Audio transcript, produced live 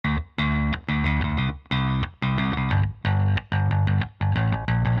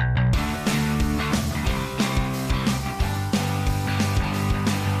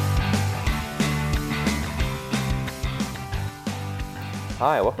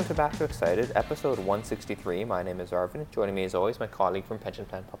Hi, welcome to Back to Excited, episode 163. My name is Arvin. Joining me as always, my colleague from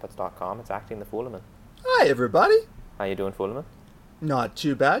PensionPlanPuppets.com. It's Acting the Foolaman. Hi, everybody. How you doing, Foolaman? Not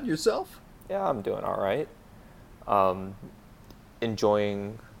too bad. Yourself? Yeah, I'm doing all right.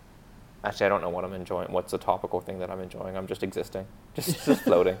 Enjoying... Actually, I don't know what I'm enjoying. What's the topical thing that I'm enjoying? I'm just existing. Just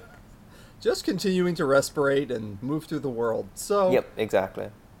floating. Just continuing to respirate and move through the world. So, Yep,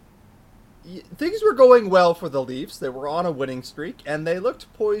 exactly. Things were going well for the Leafs. They were on a winning streak, and they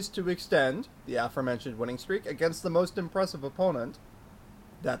looked poised to extend the aforementioned winning streak against the most impressive opponent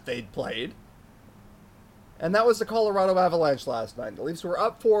that they'd played. And that was the Colorado Avalanche last night. The Leafs were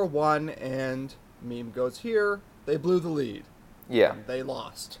up 4-1, and meme goes here, they blew the lead. Yeah. And they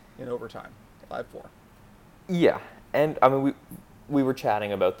lost in overtime, 5-4. Yeah, and I mean, we were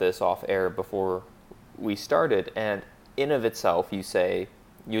chatting about this off air before we started, and in of itself, you say...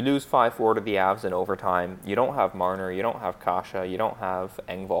 You lose 5-4 to the Avs in overtime. You don't have Marner. You don't have Kasha. You don't have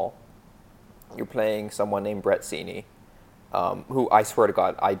Engvall. You're playing someone named Brett Seney, who I swear to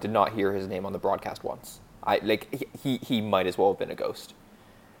God, I did not hear his name on the broadcast once. He might as well have been a ghost.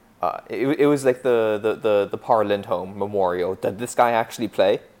 It was like the Par Lindholm Memorial. Did this guy actually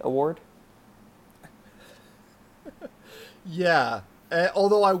play award? Yeah.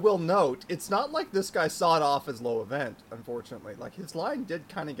 Although I will note, it's not like this guy saw it off as low event, unfortunately. Like, his line did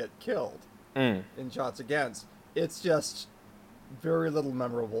kind of get killed in shots against. It's just very little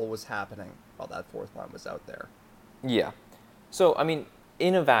memorable was happening while that fourth line was out there. Yeah. So, I mean,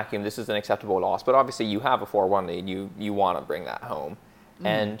 in a vacuum, this is an acceptable loss, but obviously you have a 4-1 lead. You want to bring that home.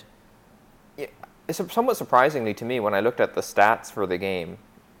 And it's somewhat surprisingly to me, when I looked at the stats for the game,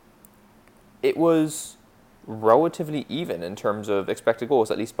 it was... relatively even in terms of expected goals,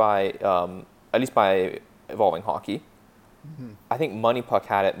 at least by Evolving Hockey. Mm-hmm. I think Money Puck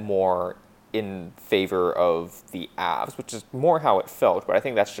had it more in favor of the Avs, which is more how it felt. But I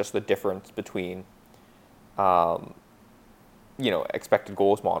think that's just the difference between, expected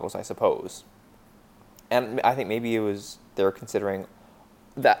goals models, I suppose. And I think maybe it was they're considering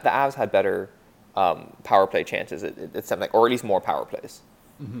that the Avs had better power play chances. It sounded like, or at least more power plays.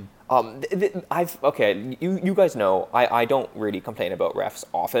 Mm-hmm. You guys know I don't really complain about refs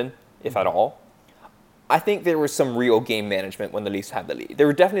often, if at all. I think there was some real game management when the Leafs had the lead. There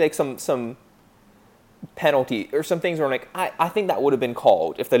were definitely like some penalty or some things where I'm like, I think that would have been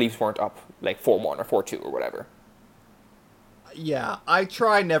called if the Leafs weren't up like 4-1 or 4-2 or whatever. Yeah, I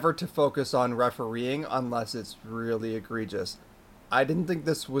try never to focus on refereeing unless it's really egregious. I didn't think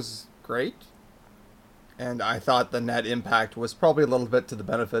this was great. And I thought the net impact was probably a little bit to the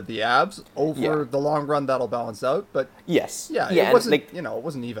benefit of the Avs. Over the long run, that'll balance out. But yes, it wasn't. It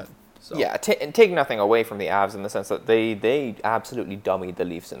wasn't even. So. Yeah, and take nothing away from the Avs in the sense that they absolutely dummied the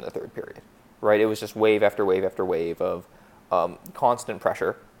Leafs in the third period. Right, it was just wave after wave after wave of constant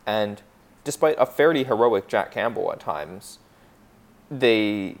pressure, and despite a fairly heroic Jack Campbell at times,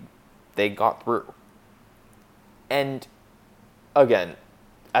 they got through. And again,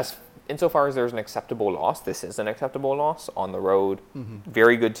 insofar as there's an acceptable loss, this is an acceptable loss on the road. Mm-hmm.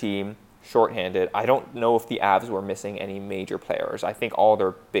 Very good team, shorthanded. I don't know if the Avs were missing any major players. I think all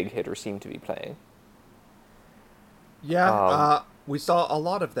their big hitters seem to be playing. Yeah, we saw a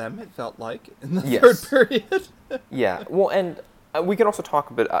lot of them, it felt like, in the third period. Yeah, well, and we can also talk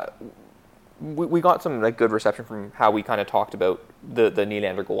a bit... We got some good reception from how we kind of talked about the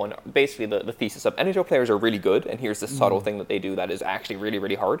Nylander goal, and basically the thesis of NHL players are really good, and here's this subtle thing that they do that is actually really,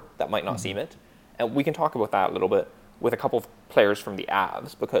 really hard, that might not seem it. And we can talk about that a little bit with a couple of players from the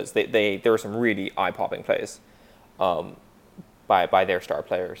Avs, because there were some really eye-popping plays by their star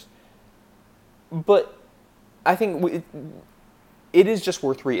players. But I think it is just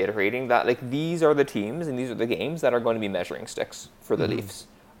worth reiterating that these are the teams and these are the games that are going to be measuring sticks for the Leafs.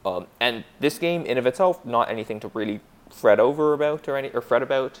 And this game in of itself, not anything to really fret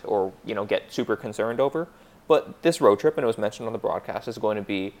about or get super concerned over. But this road trip, and it was mentioned on the broadcast, is going to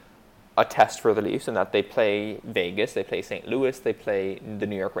be a test for the Leafs in that they play Vegas, they play St. Louis, they play the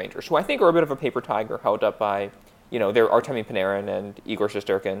New York Rangers, who I think are a bit of a paper tiger held up by, they're Artemi Panarin and Igor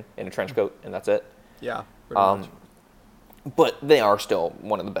Shesterkin in a trench coat, and that's it. Yeah, pretty much. But they are still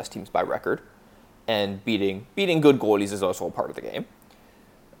one of the best teams by record, and beating good goalies is also a part of the game.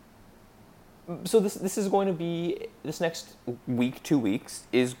 So this is going to be, this next week, 2 weeks,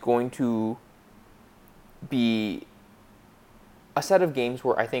 is going to be a set of games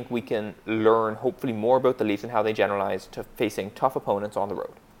where I think we can learn hopefully more about the Leafs and how they generalize to facing tough opponents on the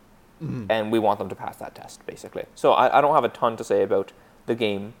road. Mm-hmm. And we want them to pass that test, basically. So I don't have a ton to say about the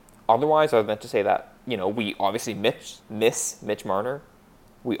game otherwise, other than to say that, we obviously miss Mitch Marner.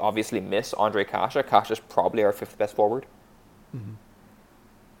 We obviously miss Ondrej Kase. Kase's probably our fifth best forward. Mm-hmm.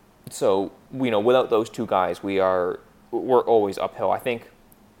 So, without those two guys, we're always uphill. I think,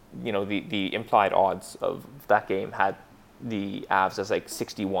 the implied odds of that game had the Avs as like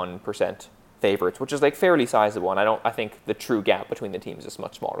 61% favorites, which is like fairly sizable. And I think the true gap between the teams is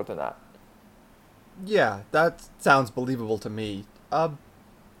much smaller than that. Yeah, that sounds believable to me.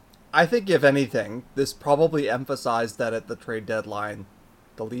 I think, if anything, this probably emphasized that at the trade deadline,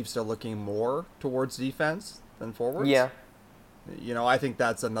 the Leafs are looking more towards defense than forwards. Yeah. I think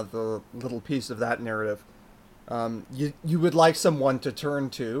that's another little piece of that narrative. You would like someone to turn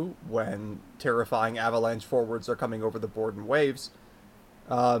to when terrifying Avalanche forwards are coming over the board in waves.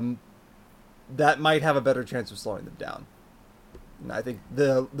 That might have a better chance of slowing them down. And I think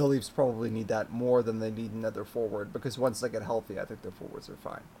the Leafs probably need that more than they need another forward, because once they get healthy, I think their forwards are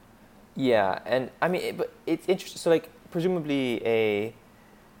fine. Yeah, and I mean, but it's interesting. So, like, presumably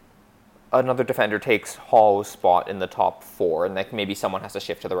another defender takes Hall's spot in the top four, and like maybe someone has to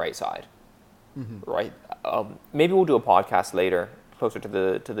shift to the right side, right? Maybe we'll do a podcast later, closer to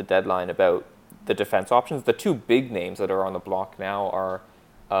the deadline, about the defense options. The two big names that are on the block now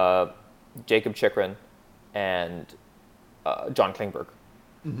are Jacob Chychrun and John Klingberg.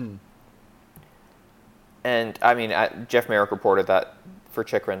 Mm-hmm. And I mean, Jeff Merrick reported that for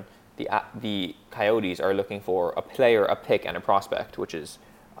Chychrun, the Coyotes are looking for a player, a pick, and a prospect, which is,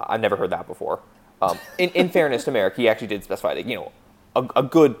 I've never heard that before. In fairness to Merrick, he actually did specify that, a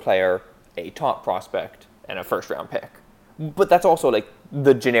good player, a top prospect, and a first-round pick. But that's also like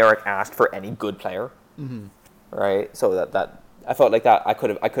the generic ask for any good player, right? So that I felt like that I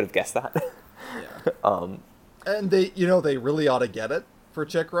could have guessed that. Yeah. And they really ought to get it for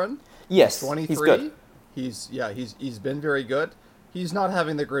Chychrun. Yes, he's 23. He's good. He's been very good. He's not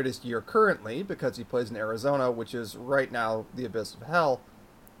having the greatest year currently because he plays in Arizona, which is right now the abyss of hell.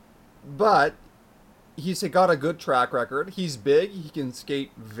 But he's got a good track record. He's big. He can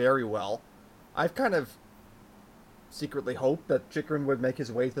skate very well. I've kind of secretly hoped that Chychrun would make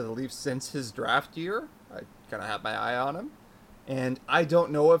his way to the Leafs since his draft year. I kind of have my eye on him. And I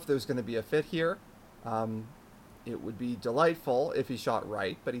don't know if there's going to be a fit here. It would be delightful if he shot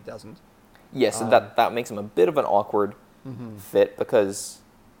right, but he doesn't. Yes, that makes him a bit of an awkward fit, because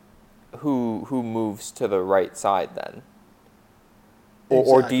who moves to the right side then?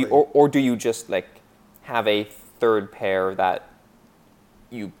 Exactly. Or do you just like have a third pair that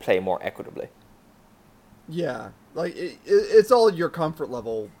you play more equitably? Yeah, like it's all your comfort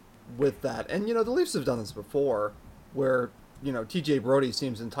level with that. And the Leafs have done this before, where TJ Brody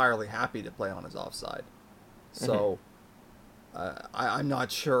seems entirely happy to play on his offside. So I'm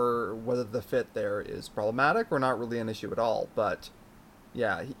not sure whether the fit there is problematic or not really an issue at all. But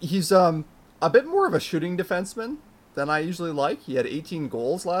yeah, he's a bit more of a shooting defenseman than I usually like. He had 18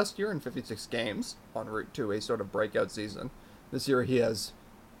 goals last year in 56 games, en route to a sort of breakout season. This year he has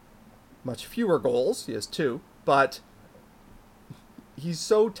much fewer goals. He has 2, but he's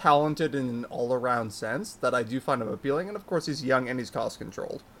so talented in an all-around sense that I do find him appealing. And of course, he's young and he's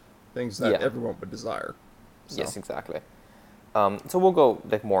cost-controlled, things that everyone would desire. So. Yes, exactly. So we'll go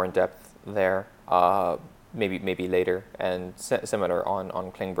like more in depth there, maybe later, and similar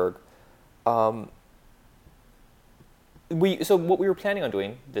on Klingberg. So what we were planning on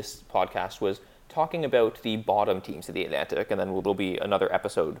doing this podcast was talking about the bottom teams of the Atlantic, and then there'll be another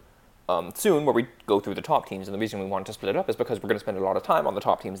episode soon where we go through the top teams. And the reason we wanted to split it up is because we're going to spend a lot of time on the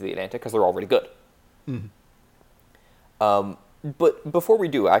top teams of the Atlantic because they're already good. But before we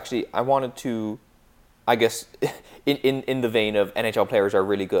do, actually, I wanted to, I guess, in the vein of NHL players are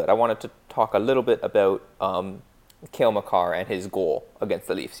really good, I wanted to talk a little bit about Cale Makar and his goal against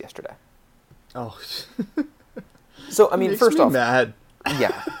the Leafs yesterday. Oh. So, I mean, first off, mad.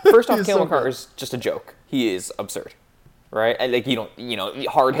 Yeah. First off, Cale so Makar good. is just a joke. He is absurd, right? And, like,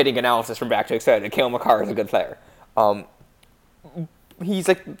 hard hitting analysis from back to excited. Cale Makar is a good player. He's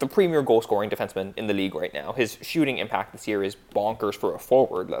like the premier goal scoring defenseman in the league right now. His shooting impact this year is bonkers for a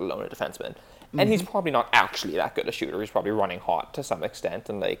forward, let alone a defenseman. And he's probably not actually that good a shooter. He's probably running hot to some extent,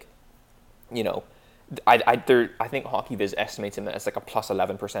 and like, I think HockeyViz estimates him as like a plus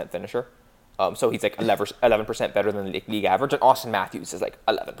 11% finisher. So he's like 11% better than the league average, and Austin Matthews is like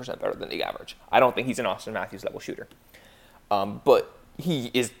 11% better than league average. I don't think he's an Austin Matthews level shooter, but he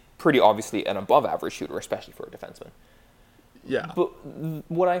is pretty obviously an above average shooter, especially for a defenseman. Yeah. But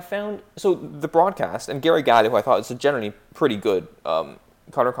what I found, so the broadcast, and Gary Galley, who I thought is a generally pretty good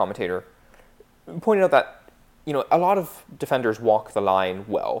color commentator, pointed out that, a lot of defenders walk the line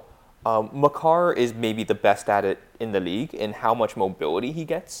well. Makar is maybe the best at it in the league in how much mobility he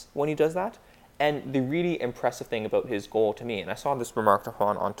gets when he does that. And the really impressive thing about his goal to me, and I saw this remarked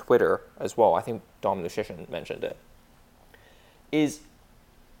upon on Twitter as well, I think Dom Lucian mentioned it, is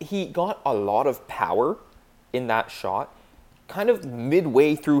he got a lot of power in that shot kind of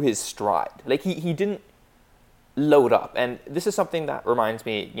midway through his stride. Like, he didn't load up. And this is something that reminds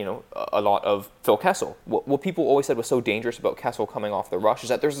me, a lot of Phil Kessel. What people always said was so dangerous about Kessel coming off the rush is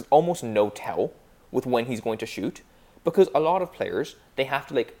that there's almost no tell with when he's going to shoot, because a lot of players, they have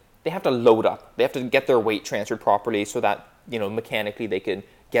to load up. They have to get their weight transferred properly so that, mechanically they can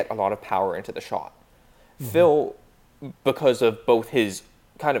get a lot of power into the shot. Mm-hmm. Phil, because of both his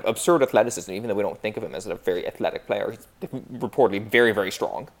kind of absurd athleticism, even though we don't think of him as a very athletic player, he's reportedly very, very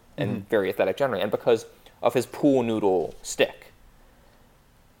strong and very athletic generally, and because of his pool noodle stick,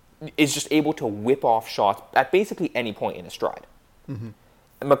 is just able to whip off shots at basically any point in his stride. Mm-hmm.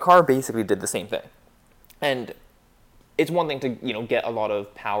 And Makar basically did the same thing. And it's one thing to, get a lot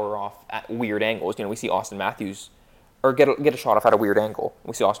of power off at weird angles. We see Austin Matthews, or get a shot off at a weird angle.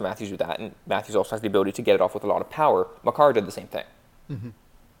 We see Austin Matthews do that, and Matthews also has the ability to get it off with a lot of power. Makar did the same thing. Mm-hmm.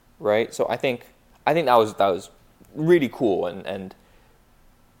 Right? So I think that was really cool, and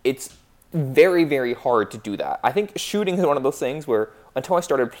it's very, very hard to do that. I think shooting is one of those things where, until I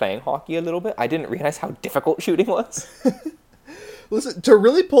started playing hockey a little bit, I didn't realize how difficult shooting was. Listen, to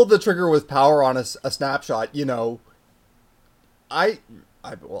really pull the trigger with power on a snapshot, well,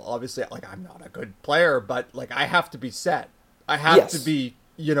 obviously, I'm not a good player, but, I have to be set. I have to be,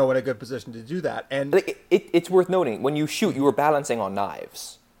 in a good position to do that. And it's worth noting, when you shoot, you were balancing on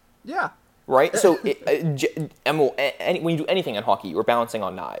knives. Yeah. Right? So, when you do anything in hockey, you're balancing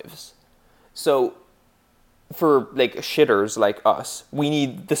on knives. So, for, shitters like us, we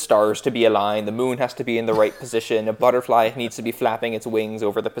need the stars to be aligned, the moon has to be in the right position, a butterfly needs to be flapping its wings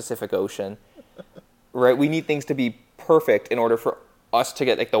over the Pacific Ocean. Right? We need things to be perfect in order for us to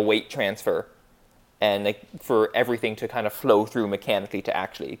get, the weight transfer and, for everything to kind of flow through mechanically to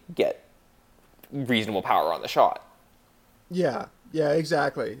actually get reasonable power on the shot. Yeah,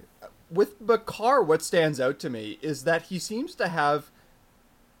 exactly. With Makar, what stands out to me is that he seems to have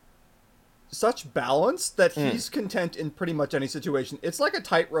such balance that he's content in pretty much any situation. It's like a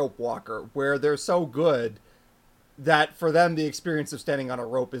tightrope walker, where they're so good that for them the experience of standing on a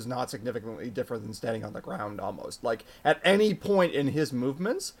rope is not significantly different than standing on the ground almost. At any point in his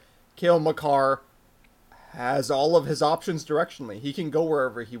movements, Cale Makar has all of his options directionally. He can go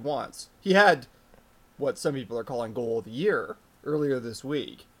wherever he wants. He had what some people are calling goal of the year earlier this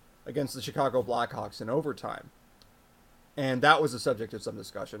week against the Chicago Blackhawks in overtime. And that was a subject of some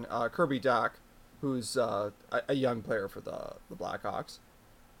discussion. Kirby Dach, who's a young player for the Blackhawks,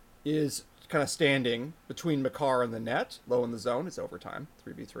 is kind of standing between Makar and the net, low in the zone. It's overtime,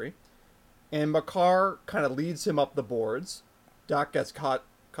 3v3. And Makar kind of leads him up the boards. Dach gets caught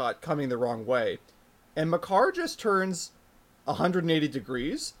coming the wrong way. And Makar just turns 180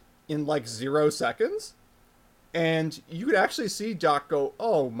 degrees in 0 seconds. And you could actually see Dach go,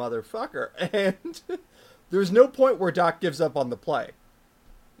 "Oh, motherfucker." And there's no point where Dach gives up on the play.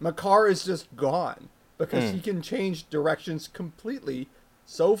 Makar is just gone because he can change directions completely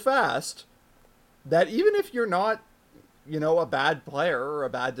so fast that even if you're not, a bad player or a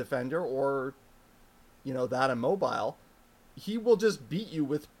bad defender or, that immobile, he will just beat you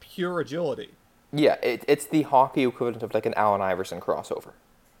with pure agility. Yeah, it's the hockey equivalent of an Allen Iverson crossover.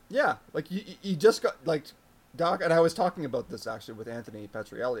 Yeah, you just got, Dach, and I was talking about this actually with Anthony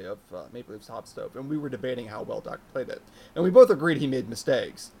Petrielli of Maple Leafs Hot Stove, and we were debating how well Dach played it. And we both agreed he made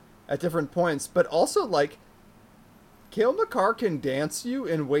mistakes at different points, but also, Cale Makar can dance you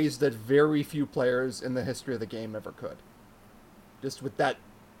in ways that very few players in the history of the game ever could. Just with that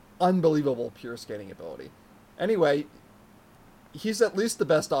unbelievable pure skating ability. Anyway, he's at least the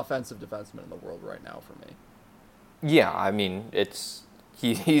best offensive defenseman in the world right now for me. Yeah, I mean,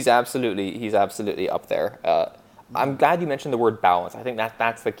 he's absolutely up there. I'm glad you mentioned the word balance. I think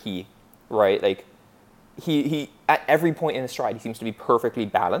that's the key, right? He at every point in his stride, he seems to be perfectly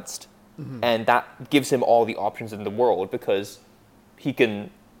balanced, and that gives him all the options in the world because he can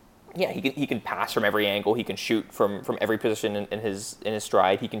pass from every angle, he can shoot from every position in his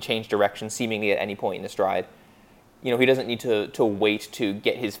stride, he can change direction seemingly at any point in his stride. He doesn't need to wait to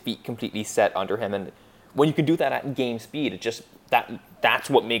get his feet completely set under him, and when you can do that at game speed, it just that's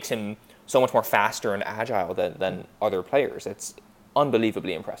what makes him so much more faster and agile than other players. It's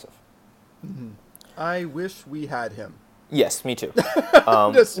unbelievably impressive. Mm-hmm. I wish we had him. Yes, me too.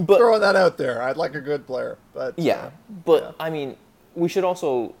 Just throwing that out there. I'd like a good player, but I mean, we should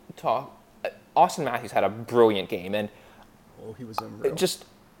also talk. Austin Matthews had a brilliant game, and he was unreal.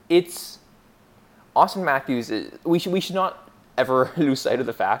 It's Austin Matthews. We should not ever lose sight of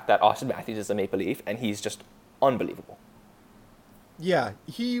the fact that Austin Matthews is a Maple Leaf, and he's just unbelievable. Yeah,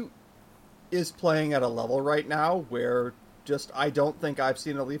 he is playing at a level right now where Just I don't think I've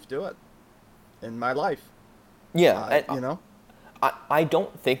seen a Leaf do it in my life. Yeah, and You know? I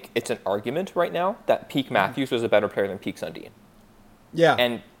don't think it's an argument right now that Peak Matthews was a better player than Peak Sundin. Yeah.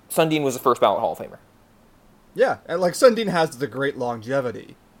 And Sundin was a first ballot Hall of Famer. Yeah, and like Sundin has the great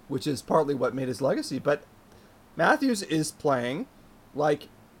longevity, which is partly what made his legacy, but Matthews is playing like,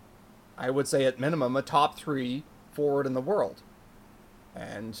 I would say at minimum, a top 3 forward in the world.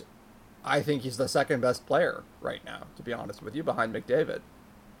 And I think he's the second best player right now, to be honest with you, behind McDavid.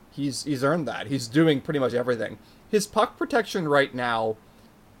 He's earned that. He's doing pretty much everything. His puck protection right now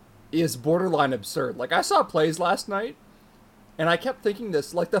is borderline absurd. Like, I saw plays last night, and I kept thinking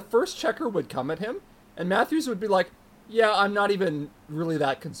this, like, the first checker would come at him, and Matthews would be like, yeah, I'm not even really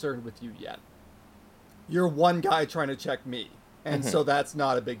that concerned with you yet. You're one guy trying to check me, and so that's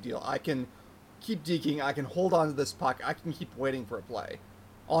not a big deal. I can keep deking, I can hold on to this puck, I can keep waiting for a play.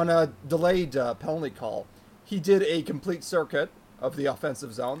 On a delayed penalty call, he did a complete circuit of the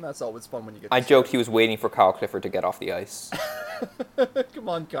offensive zone. That's always fun when you get I joked he was waiting for Kyle Clifford to get off the ice. Come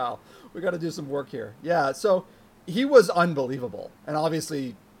on, Kyle. We got to do some work here. Yeah, so he was unbelievable. And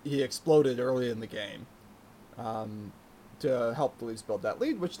obviously, he exploded early in the game to help the Leafs build that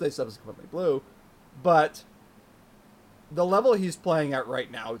lead, which they subsequently blew. But the level he's playing at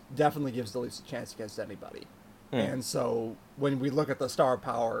right now definitely gives the Leafs a chance against anybody. And so when we look at the star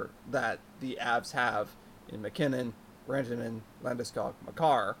power that the Avs have in McKinnon, Rantanen, Landeskog,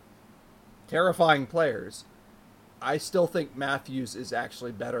 Makar, terrifying players, I still think Matthews is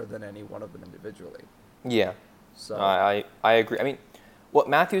actually better than any one of them individually. Yeah. So I agree. I mean, what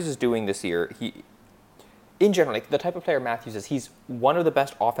Matthews is doing this year, in general, like the type of player Matthews is, he's one of the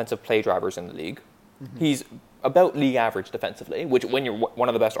best offensive play drivers in the league. He's about league average defensively, which when you're one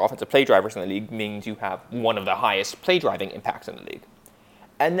of the best offensive play drivers in the league means you have one of the highest play driving impacts in the league.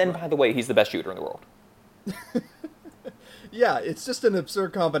 And then, by the way, he's the best shooter in the world. yeah, it's just an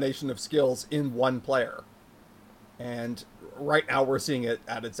absurd combination of skills in one player. And right now we're seeing it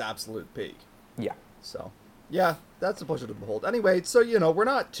at its absolute peak. Yeah. So, yeah, that's a pleasure to behold. Anyway, so, you know, we're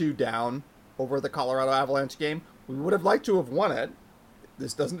not too down over the Colorado Avalanche game. We would have liked to have won it.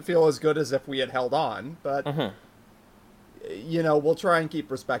 This doesn't feel as good as if we had held on, but, you know, we'll try and keep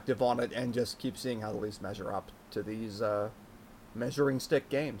perspective on it and just keep seeing how the Leafs measure up to these measuring stick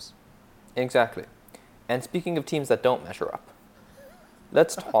games. Exactly. And speaking of teams that don't measure up,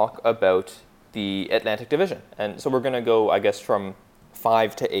 let's talk about the Atlantic Division. And so we're going to go, I guess, from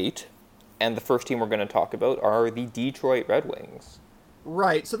 5 to 8. And the first team we're going to talk about are the Detroit Red Wings.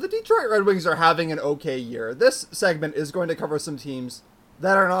 Right, so the Detroit Red Wings are having an okay year. This segment is going to cover some teams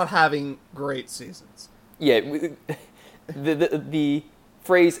that are not having great seasons. Yeah, the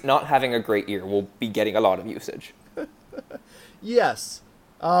phrase "not having a great year" will be getting a lot of usage. Yes.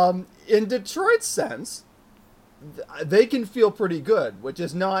 In Detroit's sense, they can feel pretty good, which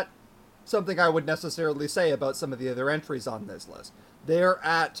is not something I would necessarily say about some of the other entries on this list. They're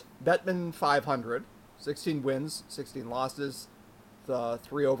at Bettman 500, 16 wins, 16 losses, the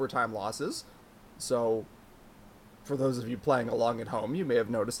 3 overtime losses. So, for those of you playing along at home, you may have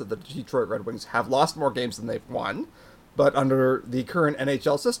noticed that the Detroit Red Wings have lost more games than they've won. But under the current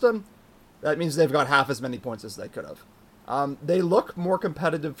NHL system, that means they've got half as many points as they could have. They look more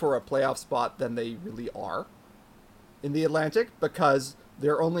competitive for a playoff spot than they really are in the Atlantic because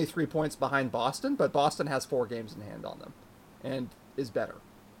they're only 3 points behind Boston, but Boston has 4 games in hand on them and is better.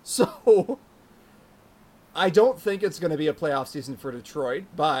 So I don't think it's going to be a playoff season for Detroit,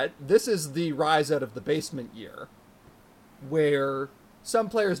 but this is the rise out of the basement year where some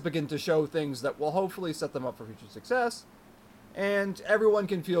players begin to show things that will hopefully set them up for future success, and everyone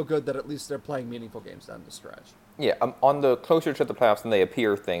can feel good that at least they're playing meaningful games down the stretch. Yeah, on the closer to the playoffs than they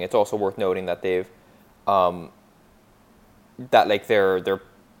appear thing, it's also worth noting that they've that like their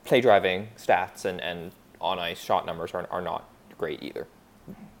play driving stats and on ice shot numbers are not great either.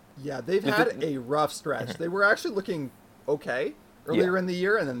 Yeah, they've had a rough stretch. They were actually looking okay earlier in the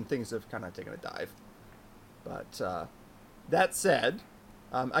year, and then things have kind of taken a dive. But that said,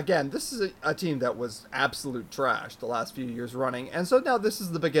 again, this is a team that was absolute trash the last few years running, and so now this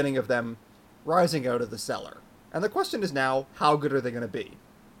is the beginning of them rising out of the cellar. And the question is now, how good are they going to be?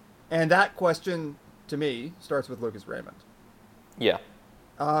 And that question, to me, starts with Lucas Raymond. Yeah.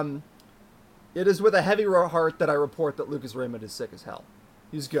 It is with a heavy heart that I report that Lucas Raymond is sick as hell.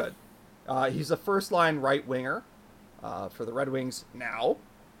 He's good. He's a first-line right winger for the Red Wings now,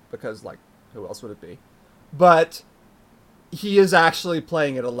 because, like, who else would it be? But he is actually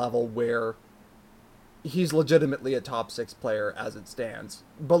playing at a level where he's legitimately a top 6 player as it stands.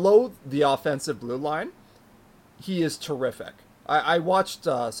 Below the offensive blue line, he is terrific. I watched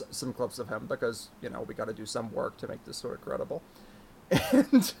some clips of him because, we got to do some work to make this story credible.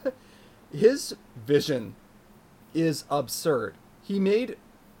 And his vision is absurd. He made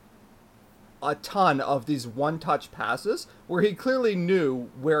a ton of these one-touch passes where he clearly knew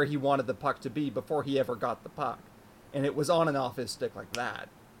where he wanted the puck to be before he ever got the puck. And it was on and off his stick like that.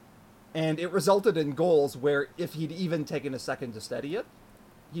 And it resulted in goals where if he'd even taken a second to steady it,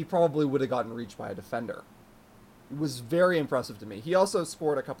 he probably would have gotten reached by a defender. It was very impressive to me. He also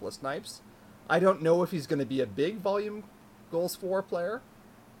scored a couple of snipes. I don't know if he's going to be a big volume goals for player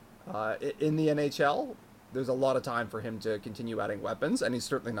in the NHL. There's a lot of time for him to continue adding weapons, and he's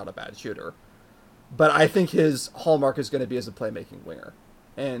certainly not a bad shooter. But I think his hallmark is going to be as a playmaking winger.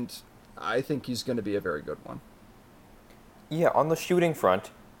 And I think he's going to be a very good one. Yeah, on the shooting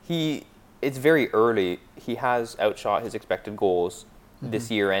front, it's very early. He has outshot his expected goals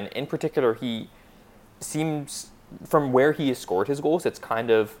this year, and in particular, he seems, from where he has scored his goals, it's kind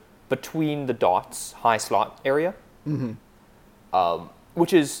of between the dots, high slot area,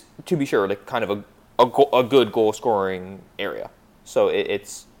 which is, to be sure, like kind of a good goal scoring area. So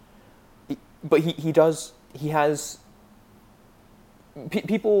but he has.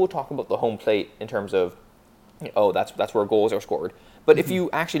 People will talk about the home plate in terms of, that's where goals are scored. But if you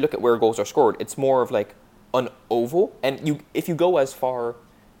actually look at where goals are scored, it's more of like an oval. And if you go as far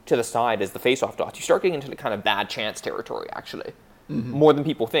to the side as the face-off dots, you start getting into the kind of bad chance territory, actually. More than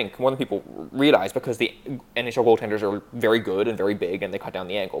people think, more than people realize, because the NHL goaltenders are very good and very big, and they cut down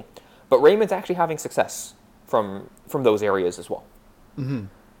the angle. But Raymond's actually having success from those areas as well.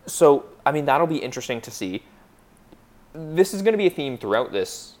 So, I mean, that'll be interesting to see. This is going to be a theme throughout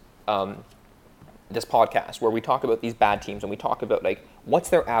this this podcast, where we talk about these bad teams and we talk about, like, what's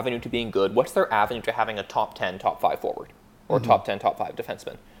their avenue to being good? What's their avenue to having a top 10, top 5 forward, or top 10, top 5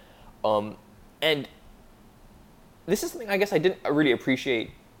 defenseman? And this is something I guess I didn't really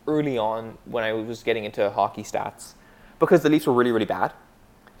appreciate early on when I was getting into hockey stats, because the Leafs were really, really bad,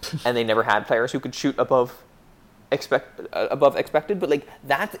 and they never had players who could shoot above expected. But, like,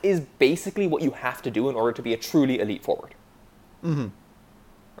 that is basically what you have to do in order to be a truly elite forward.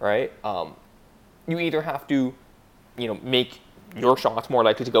 Right? You either have to, make your shots more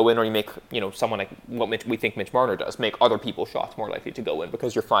likely to go in, or you make, someone like what we think Mitch Marner does, make other people's shots more likely to go in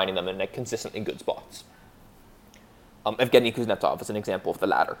because you're finding them in, like, consistently good spots. Evgeny Kuznetsov is an example of the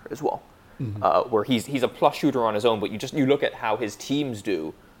latter as well, where he's a plus shooter on his own, but you look at how his teams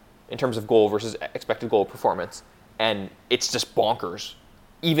do in terms of goal versus expected goal performance, and it's just bonkers,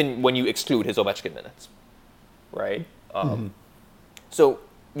 even when you exclude his Ovechkin minutes, right? So,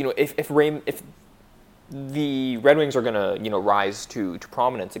 if the Red Wings are going to, rise to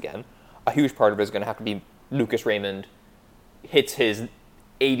prominence again, a huge part of it is going to have to be Lucas Raymond hits his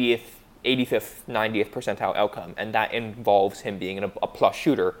 80th, 85th, 90th percentile outcome, and that involves him being a plus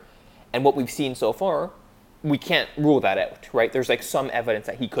shooter. And what we've seen so far, we can't rule that out, right? There's, like, some evidence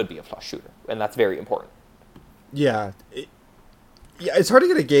that he could be a plus shooter, and that's very important. Yeah. It's hard to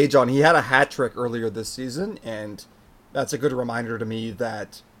get a gauge on. He had a hat trick earlier this season, and that's a good reminder to me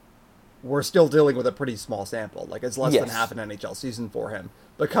that we're still dealing with a pretty small sample. Like, it's less than half an NHL season for him,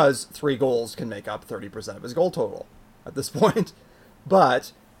 because 3 goals can make up 30% of his goal total at this point.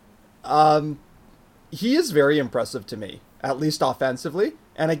 But he is very impressive to me, at least offensively.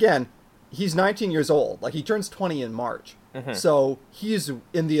 And again, he's 19 years old. Like, he turns 20 in March. So he's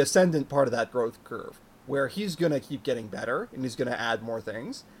in the ascendant part of that growth curve, where he's going to keep getting better, and he's going to add more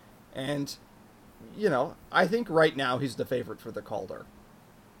things. And, I think right now he's the favorite for the Calder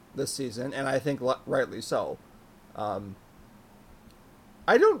this season, and I think rightly so. I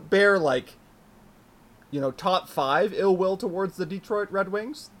don't bear, like, top 5 ill will towards the Detroit Red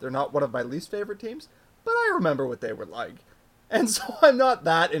Wings. They're not one of my least favorite teams, but I remember what they were like. And so I'm not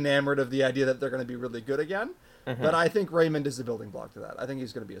that enamored of the idea that they're going to be really good again. But I think Raymond is a building block to that. I think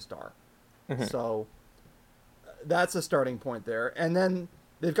he's going to be a star. So that's a starting point there. And then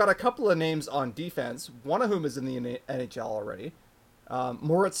they've got a couple of names on defense, one of whom is in the NHL already.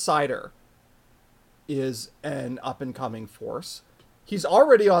 Moritz Seider is an up-and-coming force. He's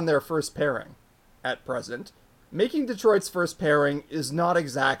already on their first pairing at present. Making Detroit's first pairing is not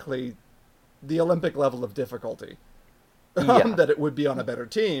exactly the Olympic level of difficulty that it would be on a better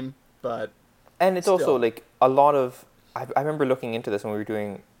team, but and it's still. Also, like, a lot of... I remember looking into this when we were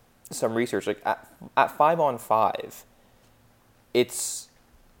doing some research. Like, at 5-on-5, it's...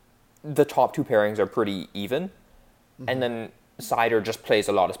 the top 2 pairings are pretty even, and then Seider just plays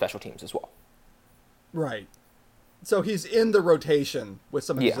a lot of special teams as well. Right. So he's in the rotation with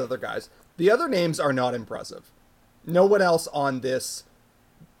some of these other guys. The other names are not impressive. No one else on this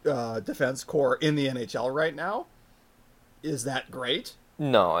defense core in the NHL right now is that great.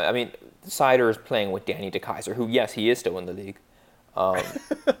 No, I mean, Sider is playing with Danny DeKeyser, who, yes, he is still in the league.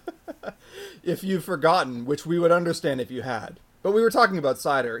 If you've forgotten, which we would understand if you had. But we were talking about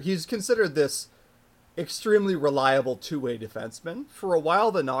Sider. He's considered this extremely reliable two-way defenseman. For a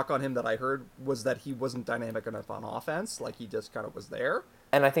while, the knock on him that I heard was that he wasn't dynamic enough on offense. Like, he just kind of was there.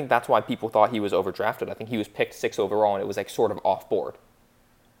 And I think that's why people thought he was overdrafted. I think he was picked 6 overall, and it was like sort of off board.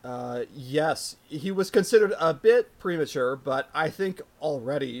 Yes, he was considered a bit premature, but I think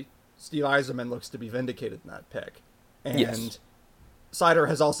already Steve Yzerman looks to be vindicated in that pick. And Yes. Sider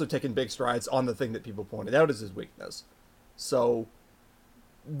has also taken big strides on the thing that people pointed out as his weakness. So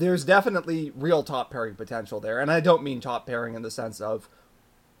there's definitely real top pairing potential there. And I don't mean top pairing in the sense of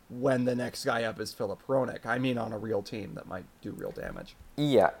when the next guy up is Philip Hronek. I mean on a real team that might do real damage.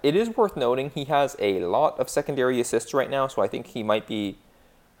 Yeah, it is worth noting he has a lot of secondary assists right now, so I think he might be.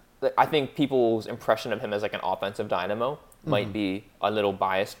 I think people's impression of him as like an offensive dynamo might be a little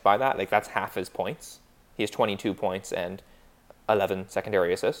biased by that. Like, that's half his points. He has 22 points and 11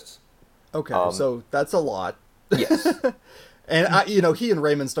 secondary assists. Okay, so that's a lot. Yes. And, he and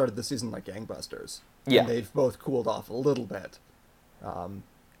Raymond started the season like gangbusters. Yeah. And they've both cooled off a little bit.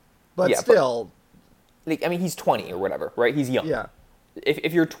 But Yeah, still, Like, I mean, he's 20 or whatever, right? He's young. yeah.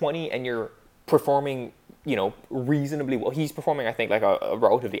 If you're 20 and you're performing, reasonably well, he's performing, I think, like a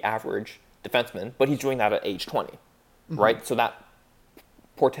relatively average defenseman, but he's doing that at age 20, right? So that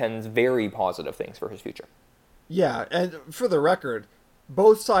portends very positive things for his future. Yeah, and for the record,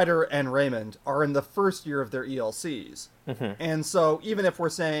 both Sider and Raymond are in the first year of their ELCs. And so even if we're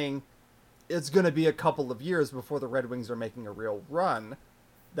saying it's going to be a couple of years before the Red Wings are making a real run,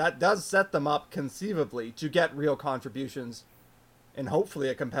 that does set them up conceivably to get real contributions in hopefully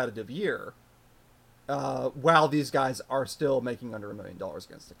a competitive year, while these guys are still making under $1 million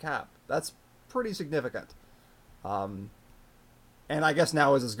against the cap. That's pretty significant. And I guess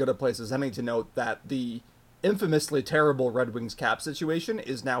now is as good a place as any to note that the infamously terrible Red Wings cap situation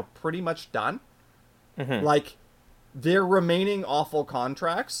is now pretty much done. Like, their remaining awful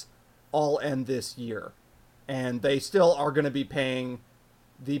contracts all end this year. And they still are going to be paying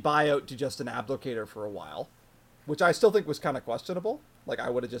the buyout to Justin Abdelkader for a while, which I still think was kind of questionable. Like, I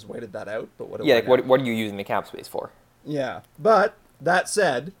would have just waited that out, but what? Yeah, like what are you using the cap space for? Yeah, but that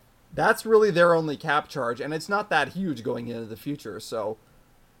said, that's really their only cap charge, and it's not that huge going into the future. So,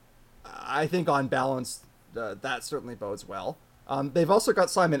 I think on balance, that certainly bodes well. They've also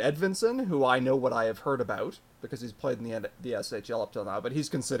got Simon Edvinsson, who I know what I have heard about because he's played in the SHL up till now, but he's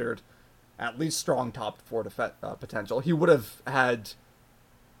considered at least strong top four potential. He would have had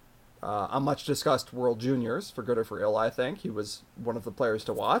a much discussed World Juniors, for good or for ill, I think. He was one of the players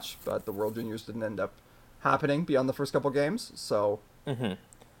to watch, but the World Juniors didn't end up happening beyond the first couple games, so...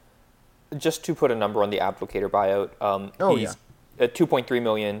 Just to put a number on the applicator buyout, he's at $2.3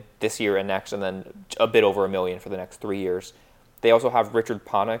 million this year and next, and then a bit over $1 million for the next 3 years. They also have Richard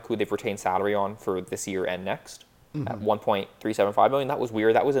Panik, who they've retained salary on for this year and next, at $1.375 million. That was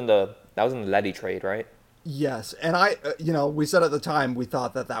weird. That was in the Leddy trade, right? Yes, and we said at the time we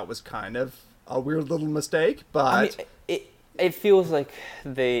thought that was kind of a weird little mistake, but... I mean, it feels like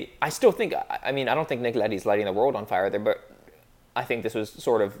I still think... I mean, I don't think Nick Leddy's lighting the world on fire there, but I think this was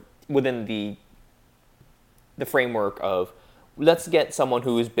sort of within the framework of, let's get someone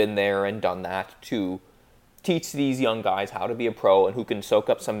who has been there and done that to teach these young guys how to be a pro and who can soak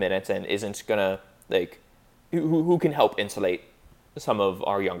up some minutes and isn't gonna, like, who can help insulate some of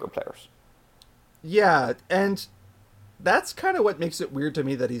our younger players. Yeah, and that's kind of what makes it weird to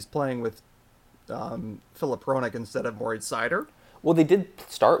me that he's playing with Philip Hronek instead of Moritz Seider. Well, they did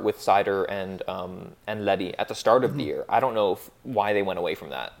start with Seider and Leddy at the start of the year. I don't know why they went away from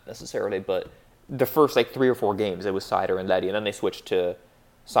that necessarily, but the first 3 or 4 games it was Seider and Leddy, and then they switched to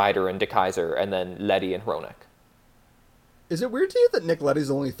Seider and DeKeyser, and then Leddy and Hronek. Is it weird to you that Nick Leddy's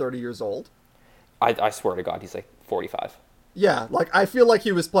only 30 years old? I swear to God, he's 45. Yeah, I feel like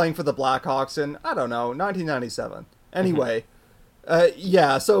he was playing for the Blackhawks in, I don't know, 1997. Anyway,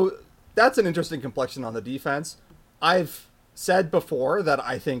 yeah, so that's an interesting complexion on the defense. I've said before that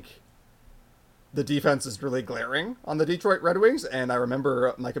I think the defense is really glaring on the Detroit Red Wings, and I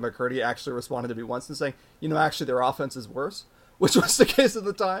remember Micah McCurdy actually responded to me once and saying, actually their offense is worse, which was the case at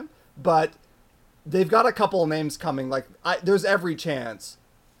the time, but they've got a couple of names coming. There's every chance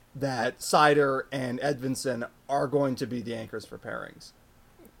that Seider and Edvinsson are going to be the anchors for pairings.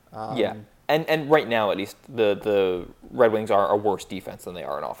 Yeah, and right now at least the Red Wings are a worse defense than they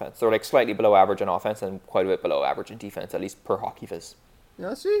are in offense. They're slightly below average in offense and quite a bit below average in defense, at least per HockeyViz.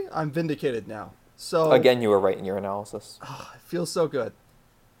 Yeah, see, I'm vindicated now. So again, you were right in your analysis. It feels so good.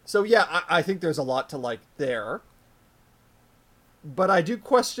 So yeah, I think there's a lot to like there. But I do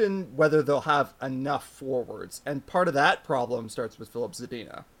question whether they'll have enough forwards, and part of that problem starts with Philip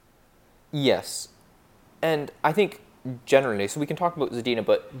Zadina. Yes. And I think generally, so we can talk about Zadina,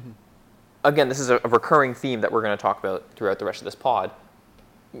 but Mm-hmm. again, this is a recurring theme that we're going to talk about throughout the rest of this pod.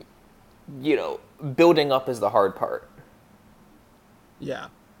 You know, building up is the hard part. Yeah,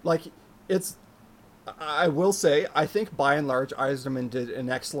 like it's. I will say, I think by and large, Eiserman did an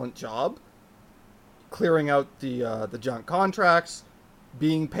excellent job clearing out the junk contracts,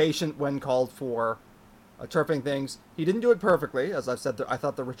 being patient when called for, turfing things. He didn't do it perfectly, as I've said. I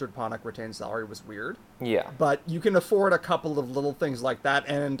thought the Richard Panik retained salary was weird, Yeah. but you can afford a couple of little things like that,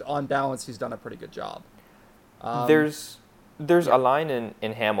 and on balance, he's done a pretty good job. There's Yeah. a line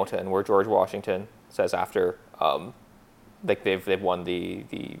in Hamilton where George Washington says after like they've won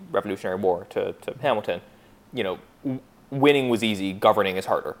the Revolutionary War to Hamilton, you know, winning was easy, governing is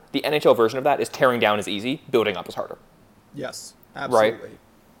harder. The NHL version of that is tearing down is easy, building up is harder. Yes, Right. absolutely.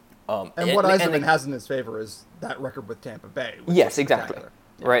 And what Eiserman has in his favor is that record with Tampa Bay. Which yes, is exactly. spectacular.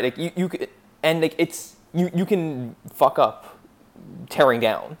 Yeah. Right, like you could, and like it's you can fuck up tearing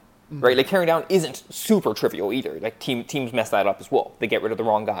down. Right, like tearing down isn't super trivial either. Like teams mess that up as well. They get rid of the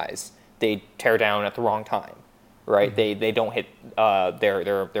wrong guys. They tear down at the wrong time. Right, they don't hit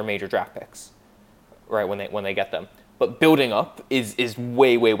their major draft picks. Right, when they get them. But building up is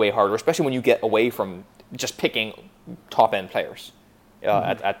way harder, especially when you get away from just picking top end players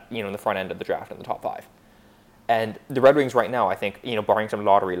at in the front end of the draft in the top 5. And the Red Wings right now, I think, barring some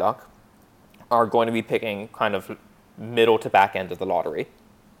lottery luck, are going to be picking kind of middle to back end of the lottery.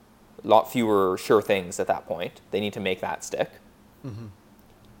 A lot fewer sure things at that point. They need to make that stick.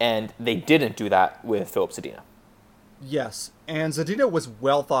 And they didn't do that with Philip Zadina. Yes, and Zadina was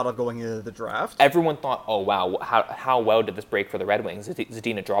well thought of going into the draft. Everyone thought, oh, wow, how well did this break for the Red Wings?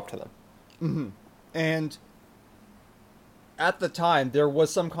 Zadina dropped to them. And at the time, there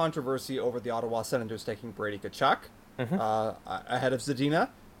was some controversy over the Ottawa Senators taking Brady Tkachuk ahead of Zadina.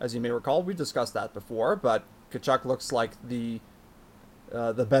 As you may recall, we discussed that before, but Tkachuk looks like the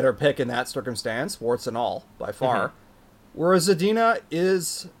better pick in that circumstance, warts and all, by far. Whereas Zadina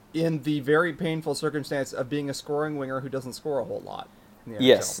is in the very painful circumstance of being a scoring winger who doesn't score a whole lot in the NHL.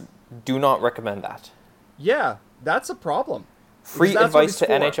 Yes, do not recommend that. Yeah, that's a problem. Free Because that's what advice he's to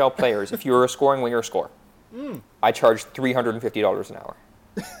for. NHL players: if you're a scoring winger, score. I charge $350 an hour.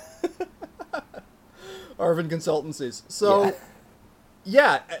 Arvin Consultancies. So,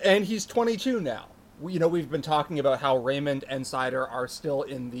 yeah, and he's 22 now. We've been talking about how Raymond and Seider are still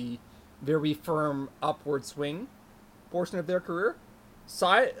in the very firm upward swing portion of their career.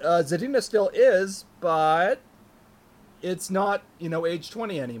 Zadina still is, but it's not, age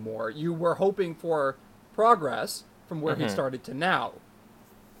 20 anymore. You were hoping for progress from where he started to now.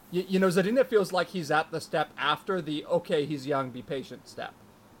 Zadina feels like he's at the step after the, okay, he's young, be patient step.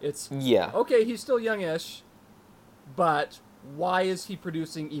 It's, okay, he's still youngish, but why is he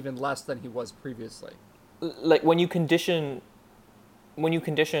producing even less than he was previously? Like when you condition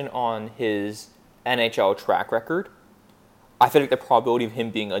on his NHL track record, I feel like the probability of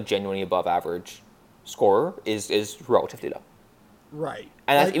him being a genuinely above average scorer is relatively low. Right.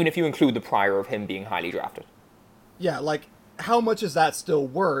 And that's even if you include the prior of him being highly drafted. Yeah, like, how much is that still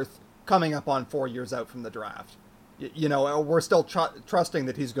worth coming up on 4 years out from the draft? We're still trusting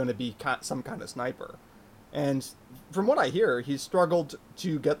that he's going to be some kind of sniper. And from what I hear, he's struggled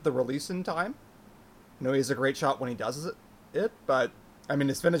to get the release in time. He has a great shot when he does it, but, I mean,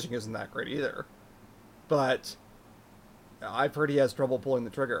 his finishing isn't that great either. But I've heard he has trouble pulling the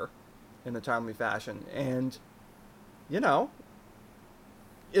trigger in a timely fashion. And,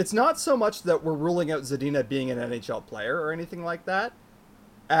 it's not so much that we're ruling out Zadina being an NHL player or anything like that,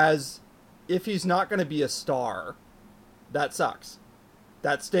 as if he's not going to be a star, that sucks.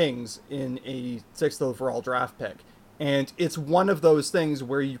 That stings in a 6th overall draft pick. And it's one of those things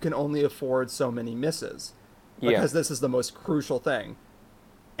where you can only afford so many misses. Because this is the most crucial thing.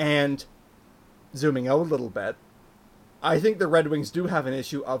 And zooming out a little bit, I think the Red Wings do have an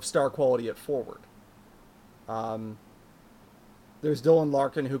issue of star quality at forward. There's Dylan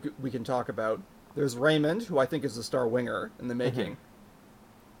Larkin, who we can talk about. There's Raymond, who I think is a star winger in the making.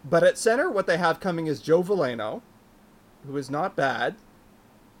 But at center, what they have coming is Joe Veleno, who is not bad,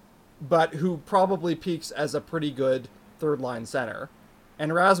 but who probably peaks as a pretty good third-line center.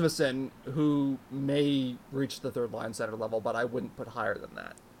 And Rasmussen, who may reach the third-line center level, but I wouldn't put higher than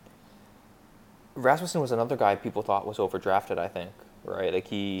that. Rasmussen was another guy people thought was overdrafted, I think, right? Like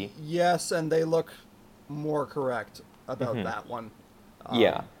he... Yes, and they look more correct about that one.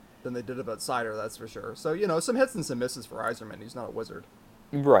 Yeah. Than they did about Seider, that's for sure. So, some hits and some misses for Yzerman. He's not a wizard.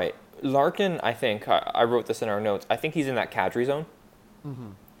 Right. Larkin, I think, I wrote this in our notes, I think he's in that Kadri zone.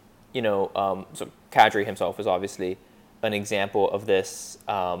 So Kadri himself is obviously an example of this.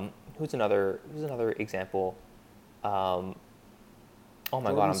 Who's another example? Um, oh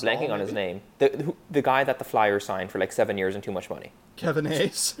my God, Jordan I'm blanking Staal, on his maybe? name. The guy that the Flyers signed for like 7 years and too much money. Kevin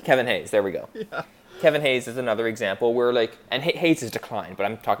Hayes. Kevin Hayes. There we go. Yeah. Kevin Hayes is another example where like, and Hayes has declined, but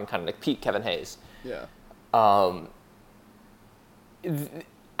I'm talking kind of like peak Kevin Hayes. Yeah. In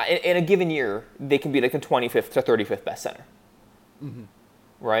a given year, they can be like the 25th to 35th best center.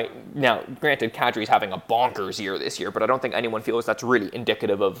 Right? Now, granted, Kadri's having a bonkers year this year, but I don't think anyone feels that's really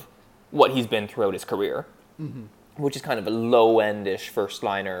indicative of what he's been throughout his career, which is kind of a low-end-ish first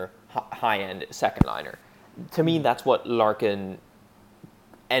liner, high-end second liner. To me, that's what Larkin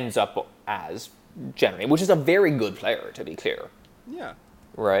ends up as generally, which is a very good player, to be clear. Yeah.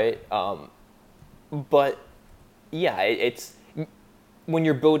 Right? But yeah, it's when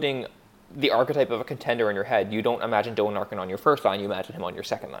you're building the archetype of a contender in your head, you don't imagine Dylan Larkin on your first line, you imagine him on your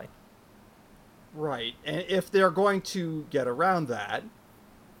second line. Right. And if they're going to get around that,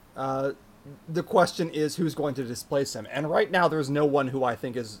 the question is who's going to displace him. And right now, there's no one who I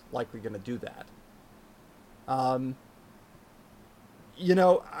think is likely going to do that. I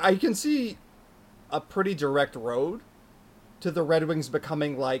can see a pretty direct road to the Red Wings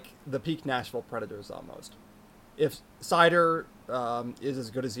becoming like the peak Nashville Predators almost. If Seider is as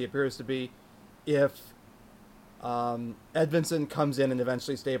good as he appears to be, if Edvinsson comes in and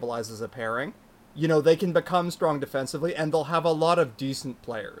eventually stabilizes a pairing, they can become strong defensively, and they'll have a lot of decent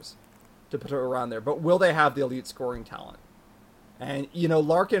players to put around there. But will they have the elite scoring talent? And,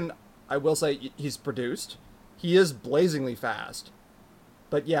 Larkin, I will say he's produced. He is blazingly fast.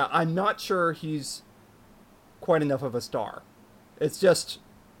 But yeah, I'm not sure he's quite enough of a star. It's just,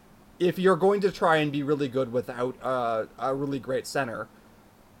 if you're going to try and be really good without a really great center,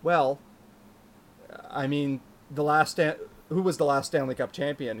 well, I mean, who was the last Stanley Cup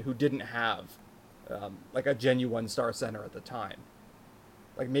champion who didn't have like a genuine star center at the time?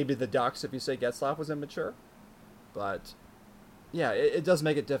 Like maybe the Ducks, if you say Getzlaf was immature. But yeah, it does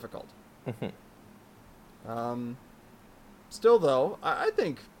make it difficult. Still, though, I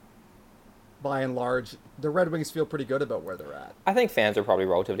think by and large, the Red Wings feel pretty good about where they're at. I think fans are probably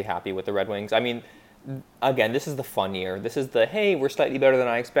relatively happy with the Red Wings. I mean, again, this is the fun year. This is the, hey, we're slightly better than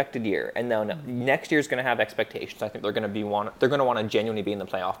I expected year. And now next year's going to have expectations. I think they're going to want to genuinely be in the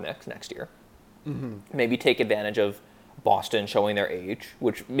playoff mix next year. Maybe take advantage of Boston showing their age,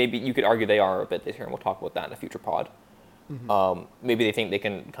 which maybe you could argue they are a bit this year, and we'll talk about that in a future pod. Maybe they think they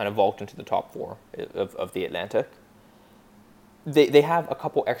can kind of vault into the top four of the Atlantic. They have a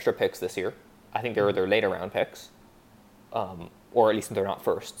couple extra picks this year. I think they're their later round picks, or at least they're not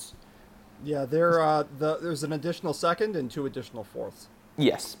firsts. Yeah, there's an additional second and 2 additional fourths.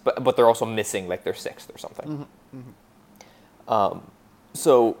 Yes, but they're also missing like their sixth or something.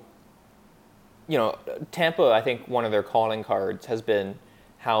 So, Tampa, I think one of their calling cards has been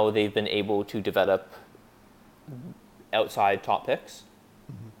how they've been able to develop outside top picks.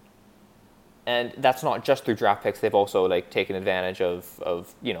 And that's not just through draft picks. They've also taken advantage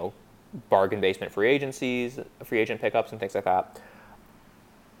of bargain basement free agent pickups and things like that.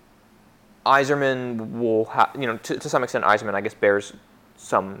 Yzerman will have, to some extent, Yzerman, I guess,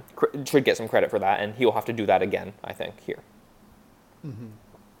 should get some credit for that, and he'll have to do that again, I think, here.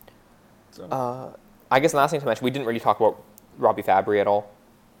 So. I guess the last thing to mention, we didn't really talk about Robbie Fabry at all.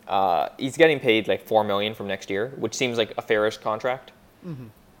 He's getting paid like $4 million from next year, which seems like a fairish contract.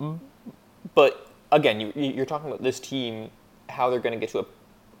 But again, you're talking about this team, how they're going to get to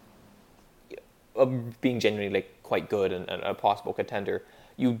a being genuinely quite good and a possible contender.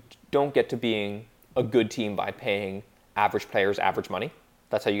 You don't get to being a good team by paying average players average money.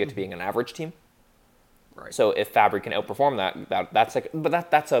 That's how you get to being an average team. Right. So if Fabry can outperform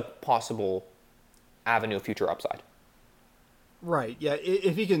that's a possible avenue of future upside. Right. Yeah.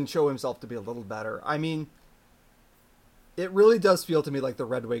 If he can show himself to be a little better, I mean, it really does feel to me like the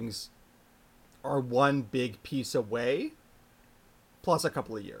Red Wings are one big piece away, plus a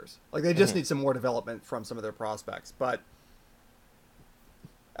couple of years. Like they just need some more development from some of their prospects. But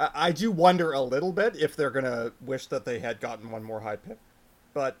I do wonder a little bit if they're gonna wish that they had gotten one more high pick.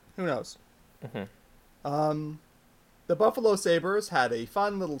 But who knows? The Buffalo Sabres had a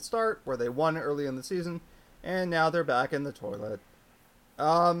fun little start where they won early in the season, and now they're back in the toilet.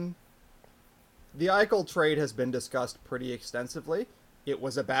 The Eichel trade has been discussed pretty extensively. It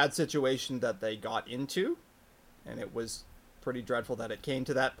was a bad situation that they got into, and it was pretty dreadful that it came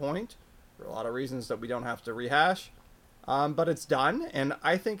to that point, for a lot of reasons that we don't have to rehash. But it's done, and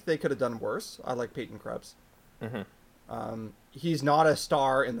I think they could have done worse. I like Peyton Krebs. He's not a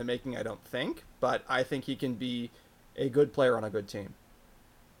star in the making, I don't think, but I think he can be a good player on a good team.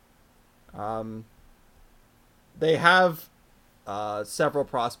 They have several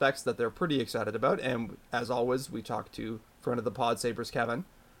prospects that they're pretty excited about, and as always, we talked to friend of the pod, Sabres Kevin,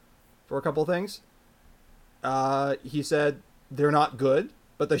 for a couple things. He said they're not good,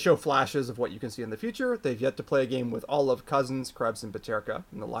 but they show flashes of what you can see in the future. They've yet to play a game with all of Cousins, Krebs, and Peterka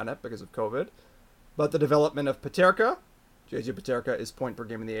in the lineup because of COVID. But the development of Peterka, JJ Peterka is point per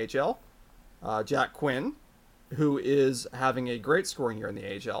game in the AHL. Jack Quinn, who is having a great scoring year in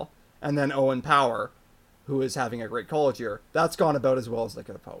the AHL. And then Owen Power, who is having a great college year. That's gone about as well as they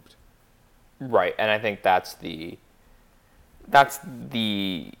could have hoped. Right, and I think that's the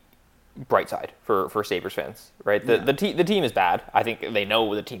bright side for Sabres fans, right? The team is bad. I think they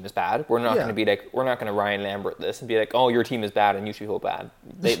know the team is bad. We're not going to be like, we're not going to Ryan Lambert this and be like, oh, your team is bad and you should feel bad.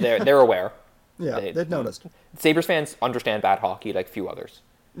 They're aware. Yeah, they've noticed. Sabres fans understand bad hockey like few others.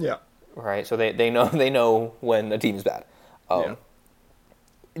 Yeah. Right, so they know when a team is bad.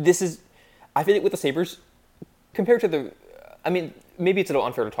 This is, I feel like with the Sabres, compared to the, I mean, maybe it's a little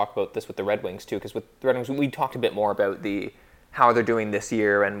unfair to talk about this with the Red Wings too, because with the Red Wings we talked a bit more about how they're doing this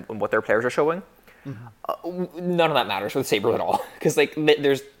year and what their players are showing. Mm-hmm. None of that matters for the Sabres at all, because like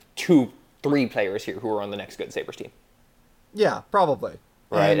there's 2-3 players here who are on the next good Sabres team. Yeah, probably.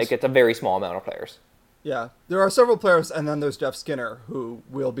 Right, like it's a very small amount of players. Yeah, there are several players, and then there's Jeff Skinner, who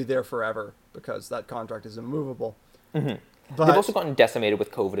will be there forever because that contract is immovable. Mm-hmm. But they've also gotten decimated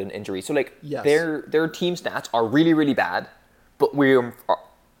with COVID and injury, so like yes. their team stats are really, really bad. But we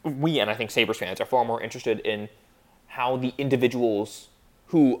and I think Sabres fans are far more interested in how the individuals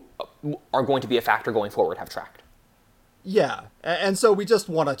who are going to be a factor going forward have tracked. Yeah, and so we just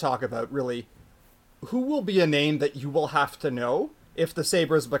want to talk about really who will be a name that you will have to know if the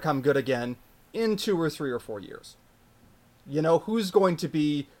Sabres become good again in 2 or 3 or 4 years. You know, who's going to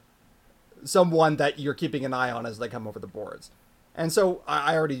be someone that you're keeping an eye on as they come over the boards. And so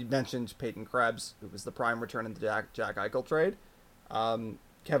I already mentioned Peyton Krebs, who was the prime return in the Jack Eichel trade.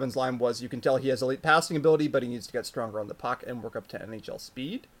 Kevin's line was, you can tell he has elite passing ability, but he needs to get stronger on the puck and work up to NHL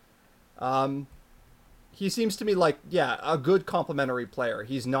speed. He seems to me like, a good complementary player.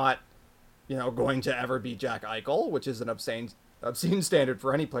 He's not, going to ever be Jack Eichel, which is an obscene standard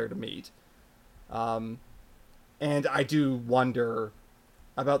for any player to meet. And I do wonder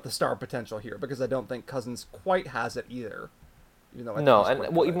about the star potential here, because I don't think Cousins quite has it either. Even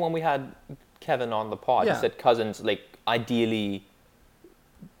though even when we had Kevin on the pod, he said Cousins ideally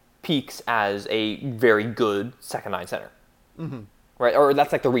peaks as a very good second line center. Mm-hmm. Right? Or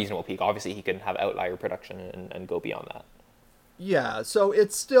that's the reasonable peak. Obviously, he can have outlier production and go beyond that. Yeah, so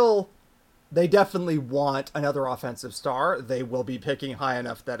it's still, they definitely want another offensive star. They will be picking high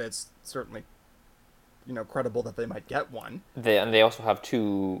enough that it's certainly, credible that they might get one. They also have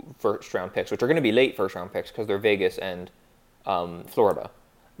 2 first-round picks, which are going to be late first-round picks because they're Vegas and Florida.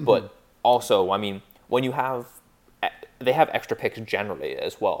 Mm-hmm. But also, I mean, when you have, they have extra picks generally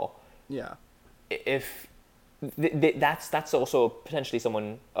as well. Yeah. If that's also potentially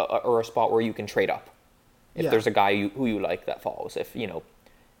someone or a spot where you can trade up. If there's a guy who you like that falls. If,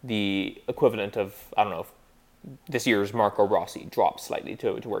 the equivalent of, I don't know, this year's Marco Rossi drops slightly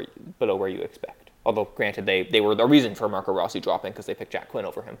to where below where you expect. Although, granted, they were the reason for Marco Rossi dropping because they picked Jack Quinn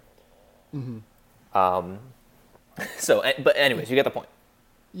over him. Mm-hmm. But anyways, you get the point.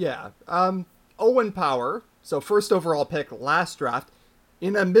 Yeah. Owen Power, so first overall pick last draft,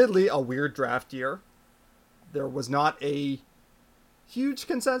 in admittedly a weird draft year. There was not a huge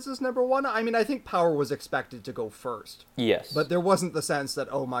consensus number 1. I mean, I think Power was expected to go first. Yes. But there wasn't the sense that,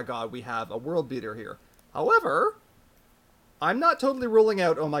 oh my god, we have a world beater here. However, I'm not totally ruling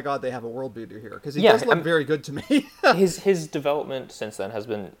out, oh my god, they have a world beater here, because he does look very good to me. his development since then has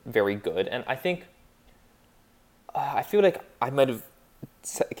been very good, and I think, I feel like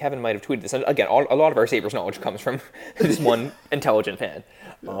Kevin might have tweeted this, and again, a lot of our Sabres knowledge comes from this one intelligent fan.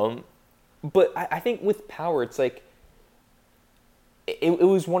 Yeah. But I think with Power, it's like, it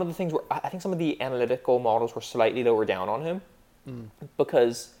was one of the things where I think some of the analytical models were slightly lower down on him,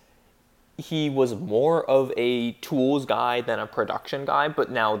 because he was more of a tools guy than a production guy,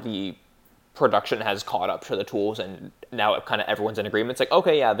 but now the production has caught up to the tools, and now kind of everyone's in agreement. It's like,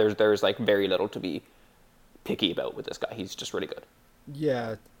 okay, yeah, there's very little to be picky about with this guy. He's just really good.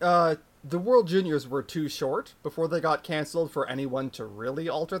 Yeah. The World Juniors were too short before they got canceled for anyone to really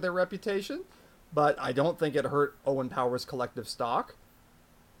alter their reputation, but I don't think it hurt Owen Power's collective stock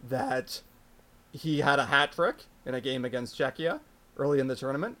that he had a hat trick in a game against Czechia early in the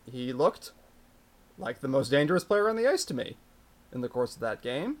tournament. He looked like the most dangerous player on the ice to me in the course of that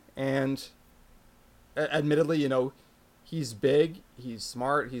game, and admittedly, He's big, he's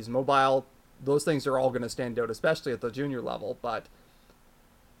smart, he's mobile. Those things are all going to stand out, especially at the junior level. But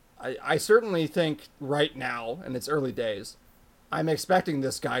I certainly think right now, and it's early days, I'm expecting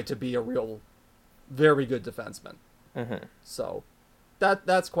this guy to be a real, very good defenseman. Mm-hmm. So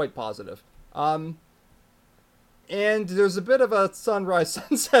that's quite positive. And there's a bit of a sunrise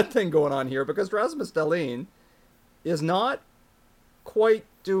sunset thing going on here because Rasmus Dahlin is not quite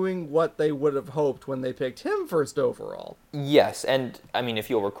doing what they would have hoped when they picked him first overall. Yes, and I mean, if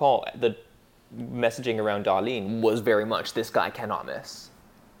you'll recall, the messaging around Dahlin was very much this guy cannot miss.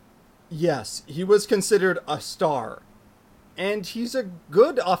 Yes, he was considered a star. And he's a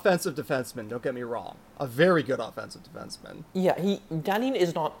good offensive defenseman, don't get me wrong. A very good offensive defenseman. Yeah, Dahlin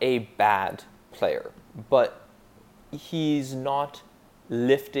is not a bad player, but he's not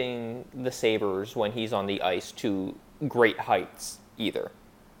lifting the Sabres when he's on the ice to great heights either.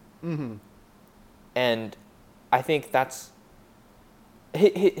 Mm-hmm. And I think that's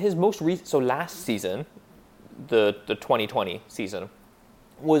his most recent. So last season, the 2020 season,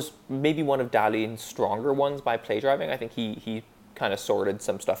 was maybe one of Dahlin's stronger ones by play driving. I think he kind of sorted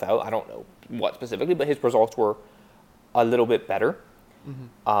some stuff out. I don't know what specifically, but his results were a little bit better.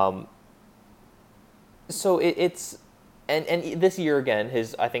 Mm-hmm. So it's and this year again,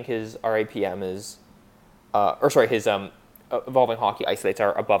 his RAPM is, his evolving hockey isolates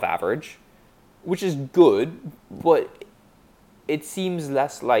are above average, which is good, but it seems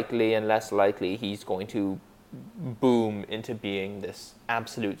less likely and less likely he's going to boom into being this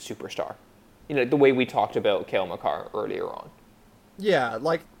absolute superstar. You know, the way we talked about Cale Makar earlier on. Yeah,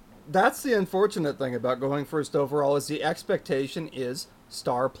 like, that's the unfortunate thing about going first overall is the expectation is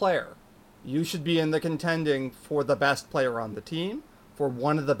star player. You should be in the contending for the best player on the team, for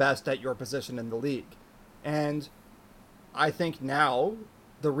one of the best at your position in the league. And I think now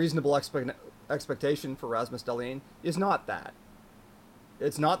the reasonable expectation for Rasmus Dahlin is not that.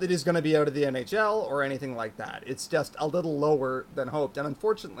 It's not that he's going to be out of the NHL or anything like that. It's just a little lower than hoped. And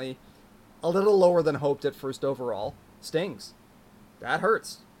unfortunately, a little lower than hoped at first overall stings. That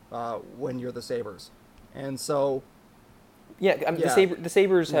hurts when you're the Sabres. And so... Yeah, the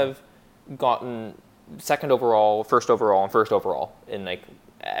Sabres have gotten second overall, first overall, and first overall in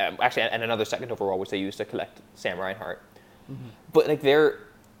actually, and another second overall, which they used to collect Sam Reinhart. Mm-hmm. But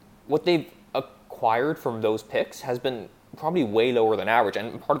what they've acquired from those picks has been probably way lower than average,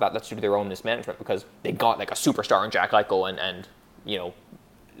 and part of that's due to their own mismanagement because they got a superstar in Jack Eichel and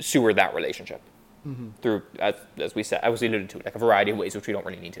sewered that relationship through, as we said, I was alluded to, a variety of ways which we don't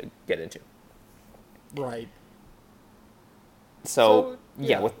really need to get into. Right. So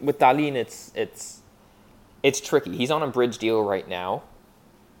with Dahlin, it's tricky. He's on a bridge deal right now.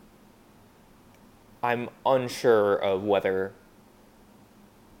 I'm unsure of what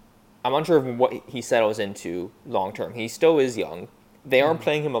he settles into long term. He still is young. They are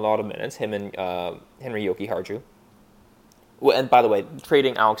playing him a lot of minutes, him and Henry Jokiharju. Well, and by the way,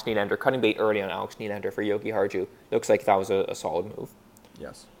 trading Alex Nylander, cutting bait early on Alex Nylander for Jokiharju looks like that was a solid move.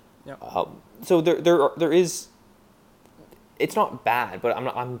 Yes. Yeah. So there is. It's not bad, but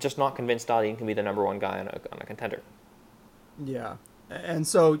I'm just not convinced Dahlin can be the number one guy on a contender. Yeah. And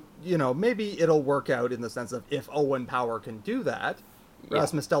so, maybe it'll work out in the sense of if Owen Power can do that,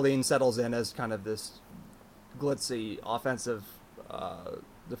 Rasmus Dahlin settles in as kind of this glitzy offensive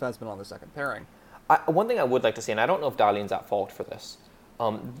defenseman on the second pairing. One thing I would like to say, and I don't know if Dahlin's at fault for this,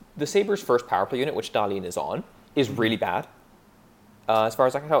 the Sabres' first power play unit, which Dahlin is on, is really bad. As far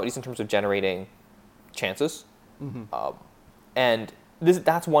as I can tell, at least in terms of generating chances. Mm-hmm. And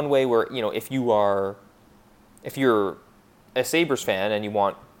that's one way where, if you're a Sabres fan and you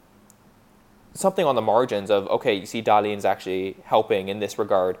want something on the margins of, okay, you see Dahlin's actually helping in this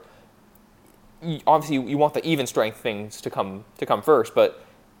regard, obviously you want the even strength things to come first, but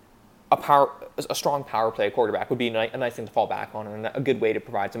a strong power play quarterback would be a nice thing to fall back on and a good way to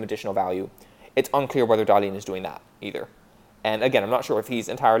provide some additional value. It's unclear whether Dahlin is doing that either. And again, I'm not sure if he's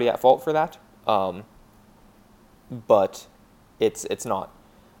entirely at fault for that, but it's not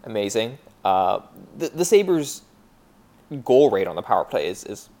amazing. The Sabres' goal rate on the power play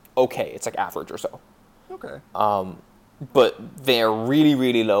is okay. It's average or so. Okay. But they're really,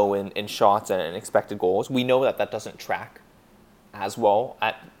 really low in shots and in expected goals. We know that doesn't track as well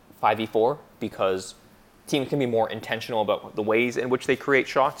at 5v4 because teams can be more intentional about the ways in which they create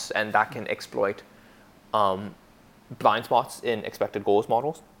shots, and that can exploit blind spots in expected goals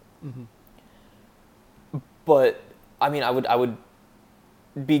models. Mm-hmm. But I mean, I would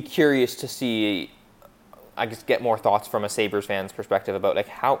be curious to see, I guess, get more thoughts from a Sabres fan's perspective about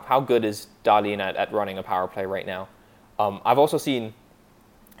how good is Dahlin at running a power play right now. I've also seen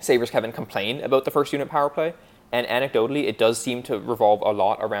Sabres Kevin complain about the first unit power play, And anecdotally, it does seem to revolve a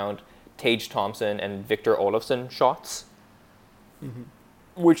lot around Tage Thompson and Victor Olofsson shots,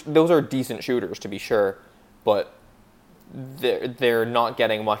 which those are decent shooters to be sure, but they're not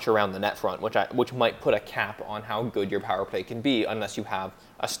getting much around the net front, which might put a cap on how good your power play can be unless you have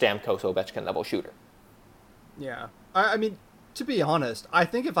a Stamkos Ovechkin level shooter. Yeah. I mean, to be honest, I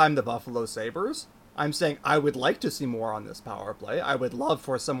think if I'm the Buffalo Sabres, I'm saying I would like to see more on this power play. I would love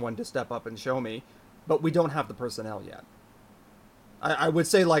for someone to step up and show me, but we don't have the personnel yet. I would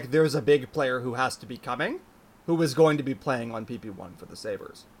say, like, there's a big player who has to be coming, who is going to be playing on PP1 for the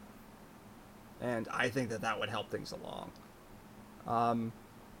Sabres. And I think that would help things along.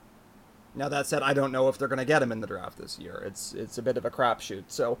 Now, that said, I don't know if they're going to get him in the draft this year. It's a bit of a crapshoot.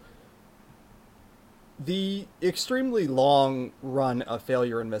 So, the extremely long run of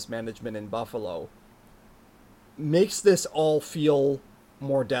failure and mismanagement in Buffalo makes this all feel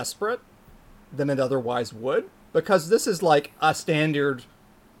more desperate than it otherwise would, because this is like a standard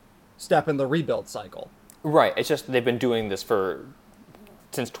step in the rebuild cycle. Right. It's just they've been doing this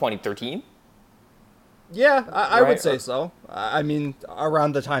since 2013. Yeah, I Right? would say so. I mean,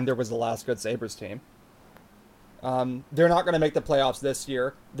 around the time there was the last good Sabres team. They're not going to make the playoffs this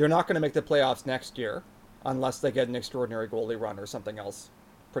year. They're not going to make the playoffs next year unless they get an extraordinary goalie run or something else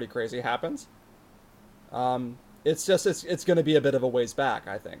pretty crazy happens. It's going to be a bit of a ways back,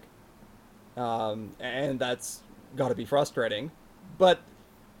 I think. And that's got to be frustrating. But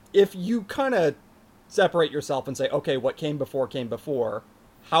if you kind of separate yourself and say, okay, what came before,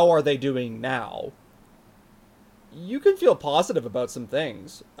 how are they doing now? You can feel positive about some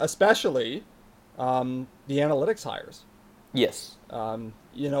things, especially the analytics hires. Yes.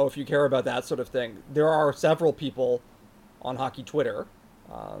 If you care about that sort of thing, there are several people on hockey Twitter,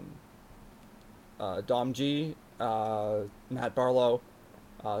 Dom G, Matt Barlow,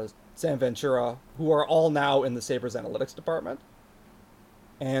 Sam Ventura, who are all now in the Sabres analytics department.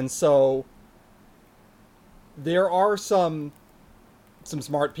 And so there are some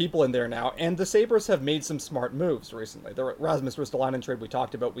smart people in there now, and the Sabres have made some smart moves recently. The Rasmus Ristolainen trade we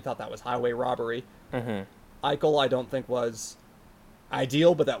talked about, we thought that was highway robbery. Mm-hmm. Eichel, I don't think was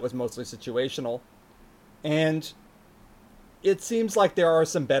ideal, but that was mostly situational. And it seems like there are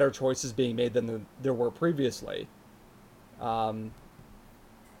some better choices being made than there were previously.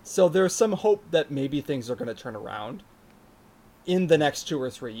 So there's some hope that maybe things are going to turn around in the next 2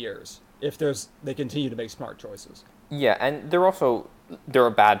 or 3 years if they continue to make smart choices. Yeah, and they're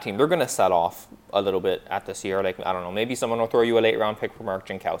a bad team. They're going to set off a little bit at this year. Like, I don't know, maybe someone will throw you a late round pick for Mark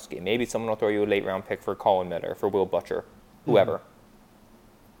Jankowski. Maybe someone will throw you a late round pick for Colin Miller, for Will Butcher, whoever.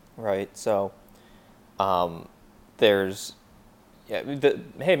 Mm-hmm. Right? So,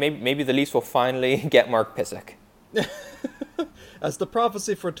 maybe the Leafs will finally get Mark Pysyk. As the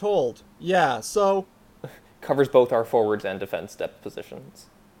prophecy foretold. Yeah, so Covers both our forwards and defense depth positions.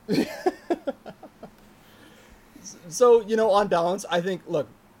 So, on balance, I think, look,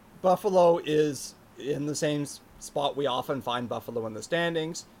 Buffalo is in the same spot we often find Buffalo in the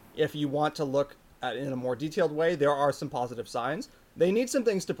standings. If you want to look at it in a more detailed way, there are some positive signs. They need some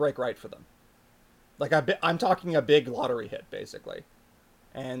things to break right for them. Like, I'm talking a big lottery hit, basically.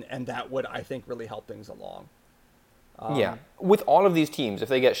 And that would, I think, really help things along. Yeah. With all of these teams, if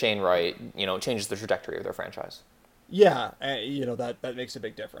they get Shane Wright, it changes the trajectory of their franchise. Yeah, that makes a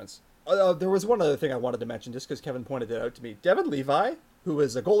big difference. There was one other thing I wanted to mention, just because Kevin pointed it out to me. Devin Levi, who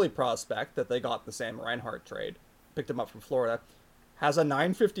is a goalie prospect that they got the Sam Reinhart trade, picked him up from Florida, has a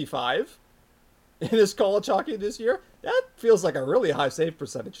 .955 in his college hockey this year. That feels like a really high save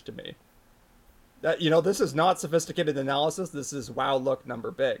percentage to me. That this is not sophisticated analysis. This is wow, look,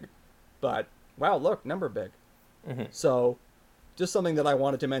 number big. But wow, look, number big. Mm-hmm. So, just something that I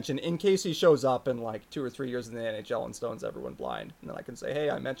wanted to mention in case he shows up in like 2 or 3 years in the NHL and stones everyone blind. And then I can say,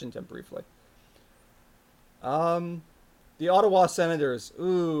 hey, I mentioned him briefly. The Ottawa Senators.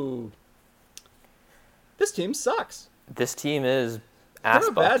 Ooh. This team sucks. This team is ass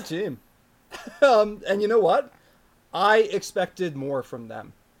They're a bad team. And you know what? I expected more from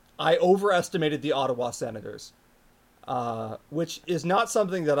them. I overestimated the Ottawa Senators. Which is not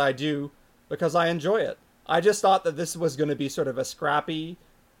something that I do because I enjoy it. I just thought that this was going to be sort of a scrappy,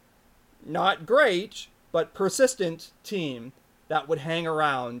 not great, but persistent team that would hang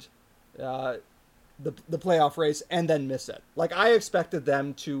around the playoff race and then miss it. Like, I expected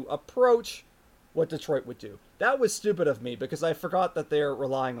them to approach what Detroit would do. That was stupid of me because I forgot that they're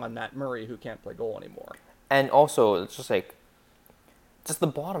relying on Matt Murray, who can't play goal anymore. And also, it's just the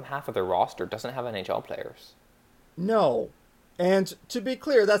bottom half of their roster doesn't have NHL players. No. And to be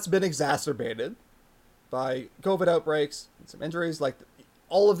clear, that's been exacerbated by COVID outbreaks and some injuries. Like,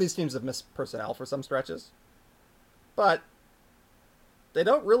 all of these teams have missed personnel for some stretches. but they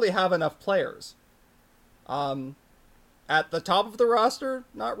don't really have enough players. Um, at the top of the roster,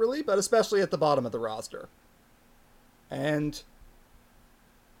 not really, but especially at the bottom of the roster. And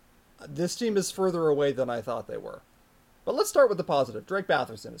this team is further away than I thought they were. But let's start with the positive. Drake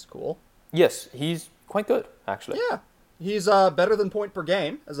Batherson is cool. Yes, he's quite good, actually. Yeah, he's better than point per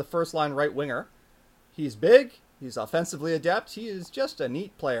game as a first-line right winger. He's big. He's offensively adept. He is just a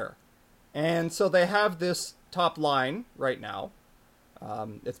neat player. And so they have this top line right now.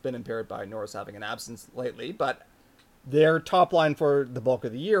 It's been impaired by Norris having an absence lately, but their top line for the bulk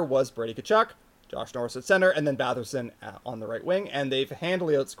of the year was Brady Tkachuk, Josh Norris at center, and then Batherson on the right wing, and they've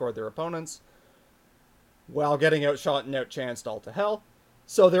handily outscored their opponents while getting outshot and outchanced all to hell.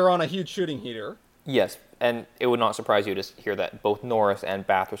 So they're on a huge shooting heater. Yes, and it would not surprise you to hear that both Norris and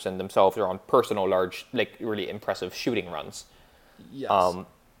Batherson themselves are on personal large, like really impressive shooting runs. Yes.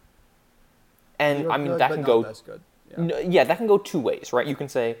 And You're I mean good, that but can not go, as good. Yeah. yeah, that can go two ways, right? You can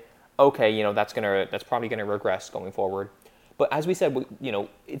say, okay, that's probably gonna regress going forward. But as we said,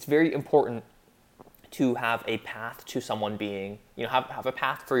 it's very important to have a path to someone being, have a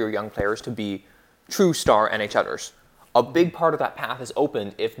path for your young players to be true star NHLers. A big part of that path is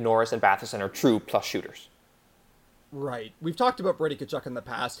opened if Norris and Batherson are true plus shooters. Right. We've talked about Brady Tkachuk in the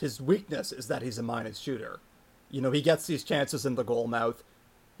past. His weakness is that he's a minus shooter. He gets these chances in the goal mouth.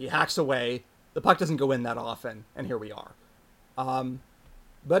 He hacks away. The puck doesn't go in that often, and here we are.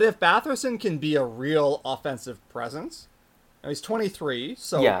 But if Batherson can be a real offensive presence, now he's 23,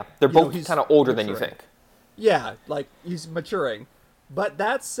 so... Yeah, they're both he's kind of older maturing. than you think. Yeah, he's maturing. But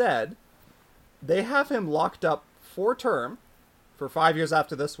that said, they have him locked up for term for 5 years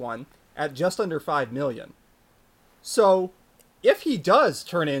after this one at just under $5 million. So, if he does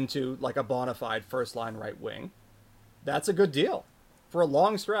turn into a bona fide first-line right wing, that's a good deal for a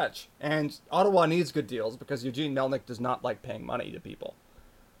long stretch. And Ottawa needs good deals because Eugene Melnyk does not like paying money to people.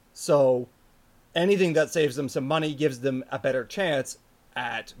 So, anything that saves them some money gives them a better chance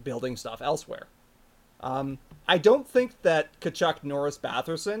at building stuff elsewhere. I don't think that Tkachuk, Norris,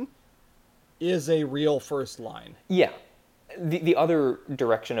 Batherson is a real first line. Yeah. The other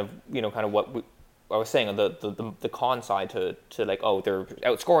direction of, kind of what I was saying, the con side to they're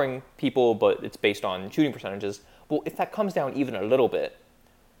outscoring people, but it's based on shooting percentages. Well, if that comes down even a little bit,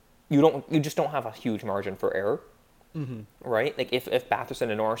 you just don't have a huge margin for error. Mm-hmm. Right? Like if Batherson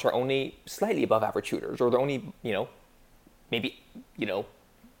and Norris are only slightly above average shooters, or they're only, maybe,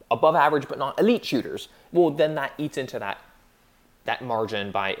 above average but not elite shooters, well, then that eats into that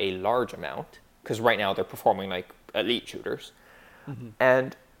margin by a large amount, because right now they're performing like elite shooters. Mm-hmm.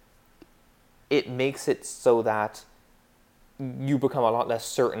 And it makes it so that you become a lot less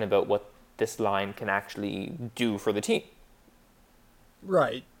certain about what this line can actually do for the team.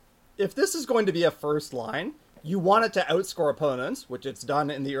 Right. If this is going to be a first line, you want it to outscore opponents, which it's done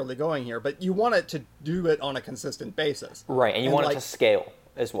in the early going here, but you want it to do it on a consistent basis. Right, and you want it to scale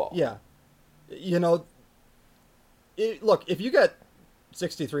as well. Yeah. Look, if you get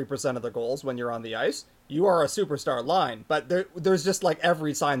 63% of the goals when you're on the ice, you are a superstar line. But there's just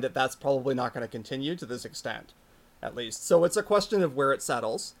every sign that that's probably not going to continue to this extent, at least. So it's a question of where it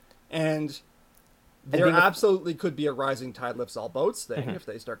settles. And there absolutely could be a rising tide lifts all boats thing if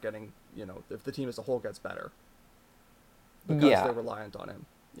they start getting, if the team as a whole gets better. Because they're reliant on him.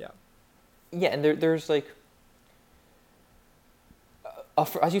 Yeah. Yeah, and there's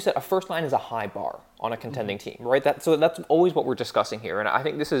as you said, a first line is a high bar on a contending team, right? So that's always what we're discussing here, and I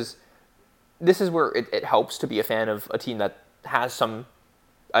think this is where it helps to be a fan of a team that has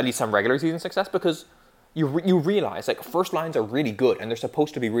at least some regular season success, because you realize first lines are really good and they're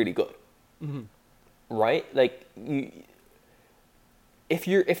supposed to be really good, right?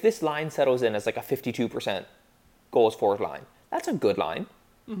 If this line settles in as a 52% goals forward line, that's a good line.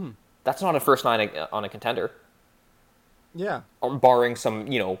 Mm-hmm. That's not a first line on a contender. Yeah. Or barring some,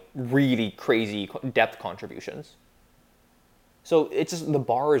 really crazy depth contributions. So it's just, the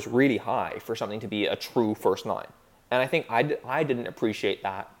bar is really high for something to be a true first line. And I think I didn't appreciate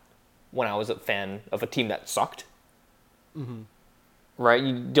that when I was a fan of a team that sucked. Mm-hmm.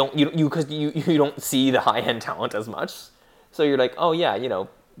 Right? Because you don't see the high-end talent as much. So you're like, oh yeah,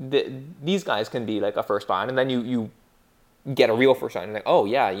 these guys can be a first line. And then you get a real first line. And oh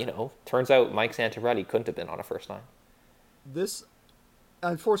yeah, turns out Mike Santorelli couldn't have been on a first line. This,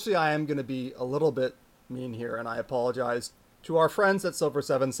 unfortunately, I am going to be a little bit mean here, and I apologize to our friends at Silver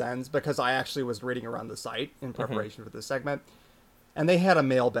Seven Sens, because I actually was reading around the site in preparation for this segment, and they had a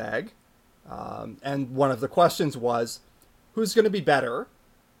mailbag, and one of the questions was, who's going to be better?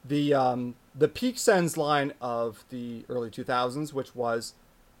 The peak Sens line of the early 2000s, which was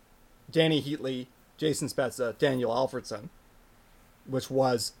Danny Heatley, Jason Spezza, Daniel Alfredson, which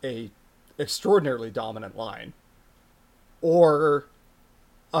was a extraordinarily dominant line, or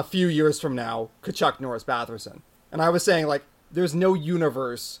a few years from now, Kachuk, Norris, Batherson. And I was saying, like, there's no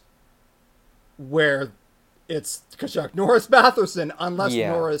universe where it's Kachuk, Norris, Batherson unless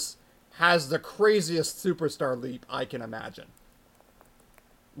Norris has the craziest superstar leap I can imagine.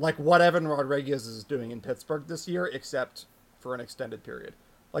 Like what Evan Rodriguez is doing in Pittsburgh this year, except for an extended period.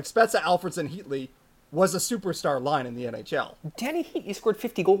 Like Spezza, Alfredson, Heatley was a superstar line in the NHL. Danny Heatley scored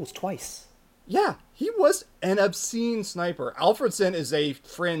 50 goals twice. Yeah, he was an obscene sniper. Alfredson is a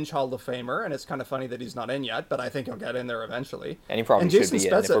fringe Hall of Famer, and it's kind of funny that he's not in yet, but I think he'll get in there eventually. And he probably should be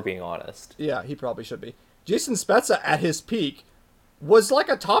in, if we're being honest. Yeah, he probably should be. Jason Spezza, at his peak, was like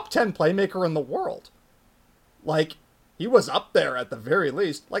a top 10 playmaker in the world. Like, he was up there at the very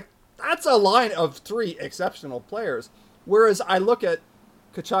least. Like, that's a line of 3 exceptional players. Whereas I look at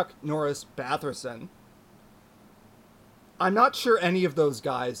Kachuk, Norris, Batherson, I'm not sure any of those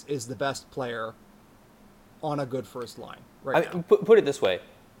guys is the best player on a good first line now. Put it this way.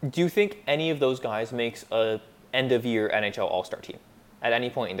 Do you think any of those guys makes a end-of-year NHL All-Star team at any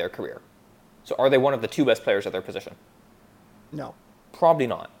point in their career? So are they one of the 2 best players at their position? No. Probably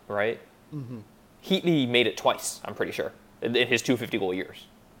not, right? Mm-hmm. Heatley made it twice, I'm pretty sure, in his 2 50-goal years.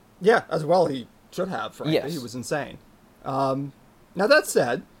 Yeah, as well he should have, frankly. Yes. He was insane. Now, that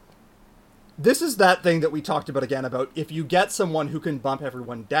said, this is that thing that we talked about again about if you get someone who can bump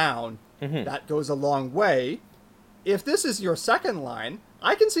everyone down, that goes a long way. If this is your second line,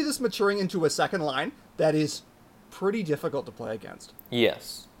 I can see this maturing into a second line that is pretty difficult to play against.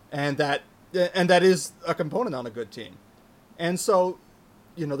 Yes. And that is a component on a good team. And so,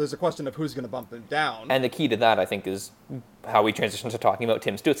 there's a question of who's going to bump them down. And the key to that, I think, is how we transition to talking about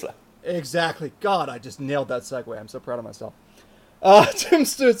Tim Stützle. Exactly. God, I just nailed that segue. I'm so proud of myself. Tim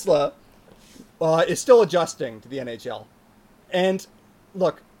Stützle is still adjusting to the NHL. And,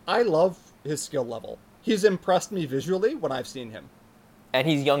 look, I love his skill level. He's impressed me visually when I've seen him. And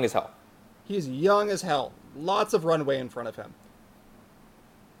he's young as hell. He's young as hell. Lots of runway in front of him.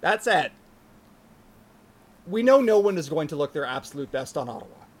 That said, we know no one is going to look their absolute best on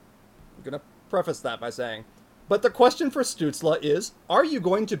Ottawa. I'm going to preface that by saying, but the question for Stützle is, are you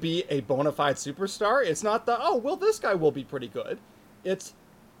going to be a bona fide superstar? It's not this guy will be pretty good. It's,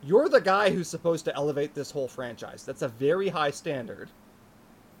 you're the guy who's supposed to elevate this whole franchise. That's a very high standard.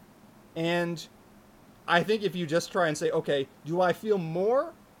 And I think if you just try and say, okay, do I feel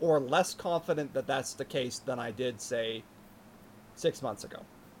more or less confident that that's the case than I did, say, 6 months ago?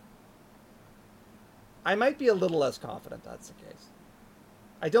 I might be a little less confident that's the case.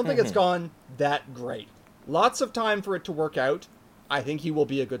 I don't think it's gone that great. Lots of time for it to work out. I think he will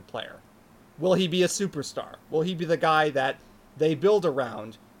be a good player. Will he be a superstar? Will he be the guy that they build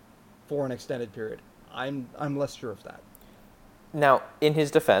around for an extended period? I'm less sure of that. Now, in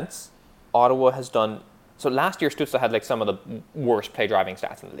his defense, Ottawa has done... So last year, Stützle had some of the worst play-driving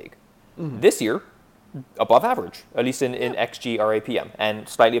stats in the league. This year, above average, at least in XG RAPM, and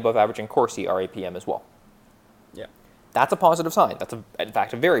slightly above average in Corsi RAPM as well. Yeah. That's a positive sign. That's, in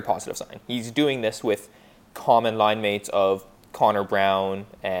fact, a very positive sign. He's doing this with common line mates of Connor Brown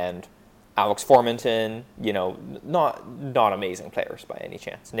and Alex Formenton, not amazing players by any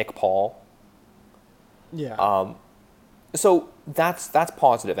chance. Nick Paul. Yeah. So that's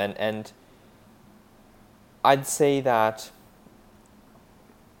positive, and I'd say that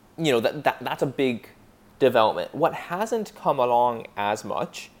that's a big development. What hasn't come along as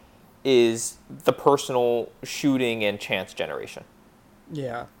much is the personal shooting and chance generation.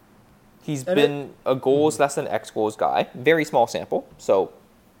 Yeah. He's been a goals less than X goals guy. Very small sample. So,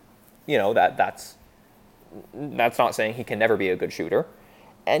 that's not saying he can never be a good shooter.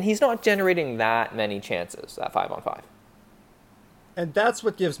 And he's not generating that many chances at 5-on-5. And that's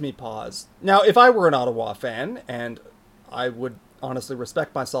what gives me pause. Now, if I were an Ottawa fan, and I would honestly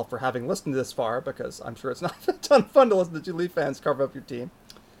respect myself for having listened this far, because I'm sure it's not a ton of fun to listen to 2 Leaf fans cover up your team.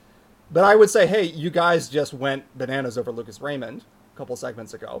 But I would say, hey, you guys just went bananas over Lucas Raymond a couple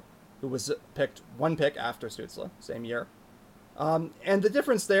segments ago, who was picked 1 pick after Stützle, same year. And the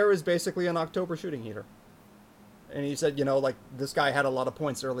difference there is basically an October shooting heater. And he said, this guy had a lot of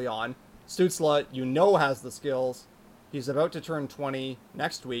points early on. Stützle, has the skills. He's about to turn 20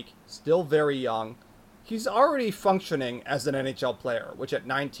 next week, still very young. He's already functioning as an NHL player, which at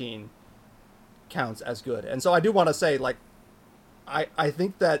 19 counts as good. And so I do want to say, I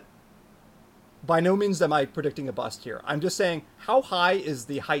think that by no means am I predicting a bust here. I'm just saying, how high is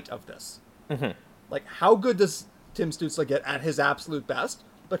the height of this? How good does Tim Stützle get at his absolute best?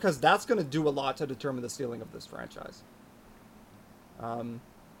 Because that's going to do a lot to determine the ceiling of this franchise.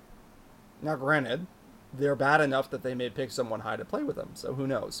 Now, granted, they're bad enough that they may pick someone high to play with them, so who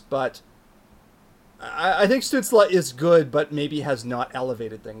knows? But I think Stützle is good, but maybe has not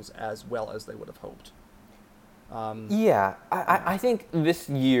elevated things as well as they would have hoped. Yeah, I think this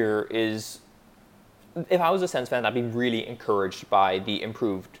year is. If I was a Sens fan, I'd be really encouraged by the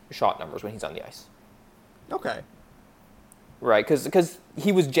improved shot numbers when he's on the ice. Okay. Right, because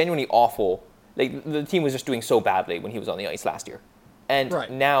he was genuinely awful. Like, the team was just doing so badly when he was on the ice last year. And Right.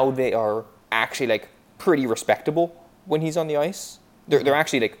 now they are actually, like, pretty respectable when he's on the ice. They're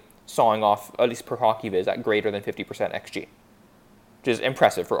actually, like, sawing off, at least per hockey viz, at greater than 50% XG. Which is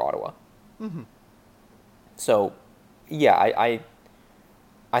impressive for Ottawa. Mm-hmm. So, yeah,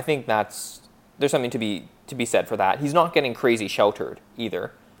 I think there's something to be said for that. He's not getting crazy sheltered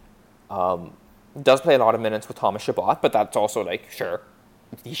either. Does play a lot of minutes with Thomas Chabot, but that's also like, sure,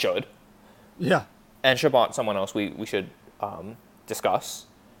 he should. Yeah. And Chabot, someone else we should discuss.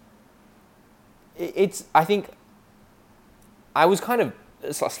 I think I was kind of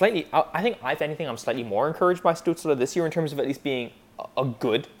slightly. I think if anything, I'm slightly more encouraged by Stützle this year in terms of at least being a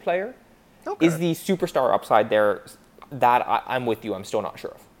good player. Okay. Is the superstar upside there? That I'm with you. I'm still not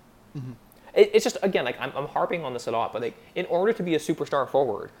sure of. Mm-hmm. It's just, again, like I'm harping on this a lot, but like in order to be a superstar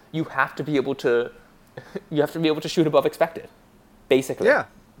forward, you have to be able to shoot above expected, basically. Yeah.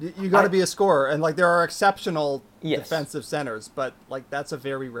 You got to be a scorer, and like there are exceptional Yes. defensive centers, but like that's a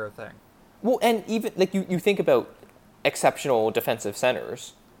very rare thing. Well, and even like you think about exceptional defensive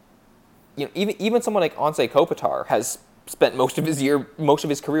centers, you know, even someone like Anze Kopitar has spent most of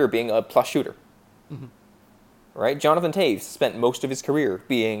his career being a plus shooter. Mm-hmm. Right? Jonathan Toews spent most of his career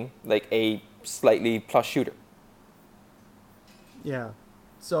being like a slightly plus shooter. Yeah.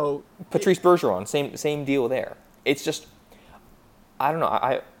 So Patrice Bergeron, same deal there. It's just, I don't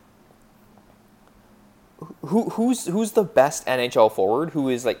know. Who's the best NHL forward who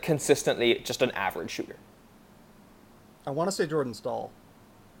is like consistently just an average shooter? I want to say Jordan Staal.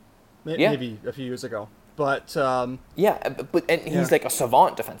 Yeah. Maybe a few years ago, but Yeah, but he's like a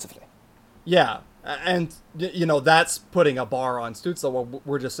savant defensively. yeah. And, you know, that's putting a bar on Stützle.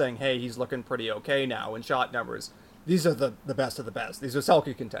 We're just saying, hey, he's looking pretty okay now in shot numbers. These are the best of the best. These are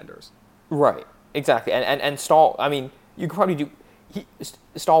Selke contenders. Right, exactly. And Staal, I mean, you could probably do...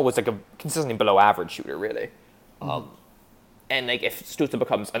 Staal was like a consistently below average shooter, really. Mm-hmm. And like if Stützle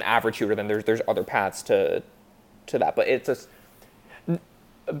becomes an average shooter, then there's other paths to that. But it's just...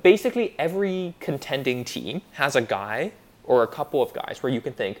 Basically, every contending team has a guy or a couple of guys where you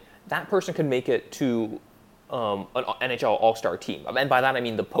can think, that person could make it to an NHL All-Star team. And by that, I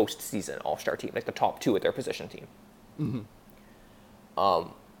mean the postseason All-Star team, like the top two at their position team.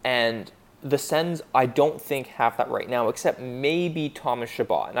 Mm-hmm. And the Sens, I don't think, have that right now, except maybe Thomas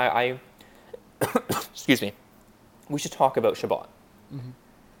Chabot. And I excuse me, we should talk about Chabot. Mm-hmm.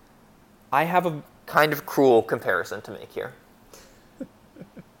 I have a kind of cruel comparison to make here.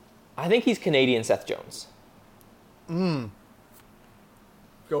 I think he's Canadian Seth Jones.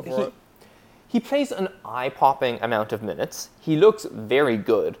 Go for it. He plays an eye-popping amount of minutes. He looks very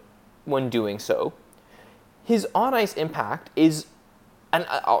good when doing so. His on-ice impact is... And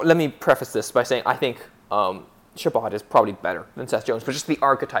let me preface this by saying I think Chabot is probably better than Seth Jones, but just the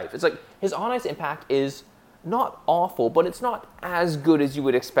archetype. It's like his on-ice impact is not awful, but it's not as good as you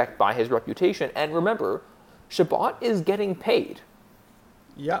would expect by his reputation. And remember, Chabot is getting paid.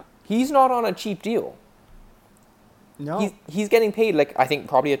 Yeah. He's not on a cheap deal. No. He's getting paid, like, I think,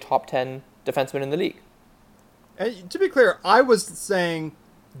 probably a top 10 defenseman in the league. And to be clear, I was saying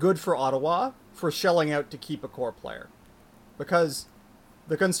good for Ottawa for shelling out to keep a core player. Because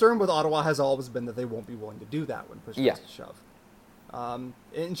the concern with Ottawa has always been that they won't be willing to do that when push comes to shove.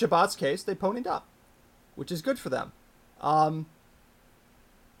 In Chabot's case, they ponied up, which is good for them.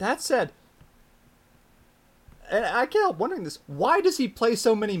 That said, and I can't help wondering this, why does he play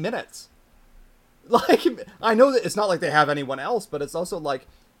so many minutes? Like, I know that it's not like they have anyone else, but it's also like,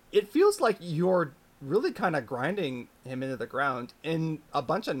 it feels like you're really kind of grinding him into the ground in a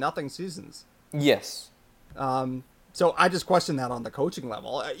bunch of nothing seasons. Yes. So I just question that on the coaching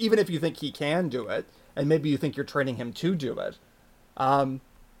level. Even if you think he can do it, and maybe you think you're training him to do it,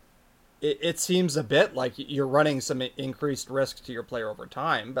 it seems a bit like you're running some increased risk to your player over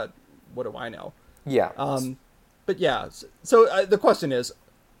time, but what do I know? Yeah. But yeah, so the question is,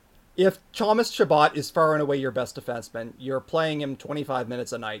 if Thomas Chabot is far and away your best defenseman, you're playing him 25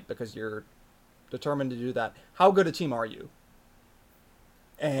 minutes a night because you're determined to do that, how good a team are you?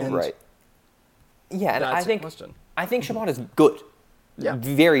 And right. Yeah, and I think Chabot is good. Yeah.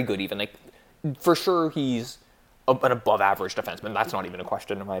 Very good even. Like, for sure he's an above average defenseman. That's not even a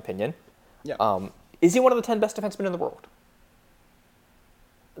question in my opinion. Yeah. Is he one of the 10 best defensemen in the world?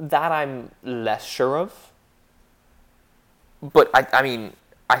 That I'm less sure of. But I mean,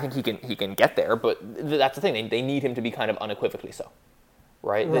 I think he can get there. But that's the thing. They need him to be kind of unequivocally so,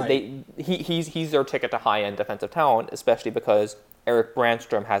 right? Right. He's their ticket to high end defensive talent, especially because Eric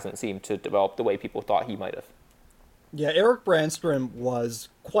Brandstrom hasn't seemed to develop the way people thought he might have. Yeah, Eric Brandstrom was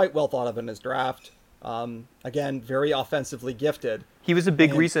quite well thought of in his draft. Again, very offensively gifted. He was a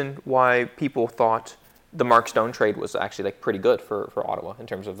big And reason why people thought the Mark Stone trade was actually like pretty good for Ottawa in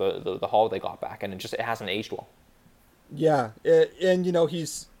terms of the haul they got back, and it hasn't aged well. yeah, and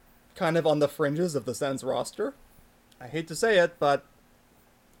he's kind of on the fringes of the Sens roster. I hate to say it, but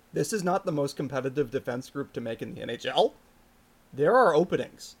this is not the most competitive defense group to make in the NHL. There are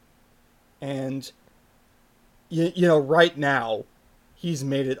openings. And right now, he's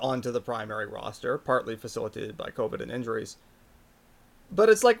made it onto the primary roster, partly facilitated by COVID and injuries. But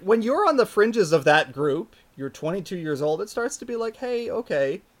it's like when you're on the fringes of that group, you're 22 years old, it starts to be like, hey,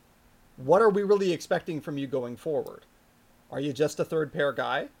 okay, what are we really expecting from you going forward? Are you just a third pair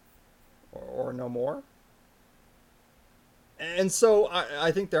guy? Or no more? And so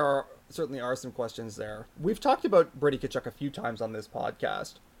I think certainly are some questions there. We've talked about Brady Tkachuk a few times on this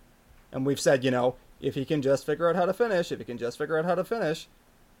podcast. And we've said, if he can just figure out how to finish,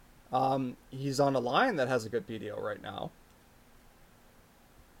 he's on a line that has a good PDO right now.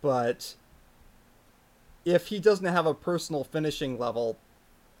 But if he doesn't have a personal finishing level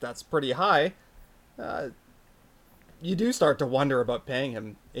that's pretty high, you do start to wonder about paying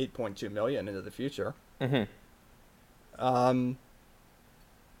him $8.2 million into the future. Mm-hmm.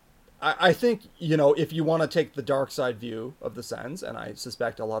 I think, if you want to take the dark side view of the Sens, and I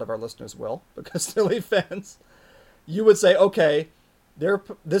suspect a lot of our listeners will, because they're Leaf fans, you would say, okay,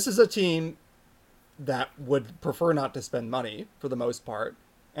 this is a team that would prefer not to spend money for the most part,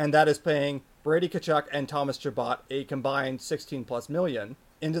 and that is paying Brady Tkachuk and Thomas Chabot a combined 16 plus million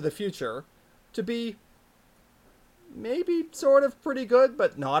into the future to be maybe sort of pretty good,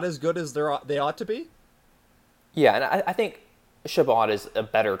 but not as good as they ought to be. Yeah, and I think Chabot is a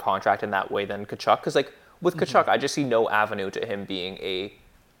better contract in that way than Tkachuk, because like with Tkachuk, I just see no avenue to him being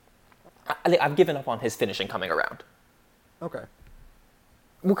I've given up on his finishing coming around. Okay.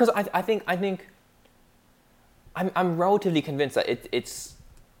 Because I think I'm relatively convinced that it's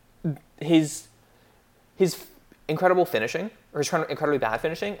his incredible finishing, or his incredibly bad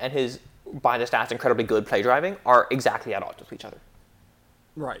finishing, and his, by the stats, incredibly good play driving are exactly at odds with each other.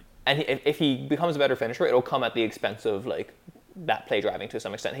 Right. And if he becomes a better finisher, it'll come at the expense of like that play driving to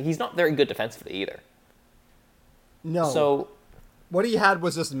some extent. He's not very good defensively either. No. So what he had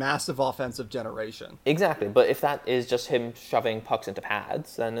was this massive offensive generation. exactly, but if that is just him shoving pucks into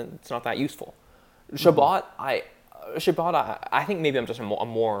pads, then it's not that useful. Chabot, I think maybe I'm just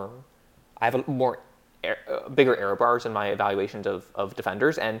I have a more bigger error bars in my evaluations of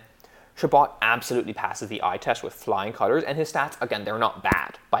defenders, and Chabot absolutely passes the eye test with flying colors, and his stats, again, they're not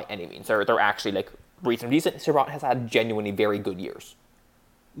bad by any means. They're actually like reasonably decent. Chabot has had genuinely very good years.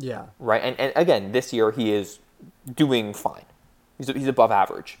 Yeah. Right, and again, this year he is doing fine. He's above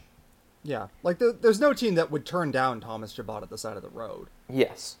average. Yeah. Like there's no team that would turn down Thomas Chabot at the side of the road.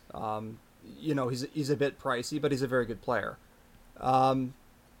 Yes. He's a bit pricey, but he's a very good player.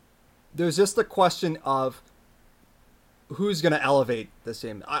 There's just the question of who's going to elevate this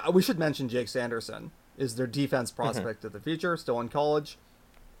team. We should mention Jake Sanderson is their defense prospect of the future, still in college.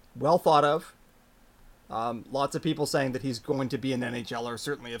 Well thought of. Lots of people saying that he's going to be an NHLer,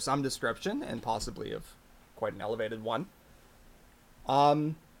 certainly of some description, and possibly of quite an elevated one.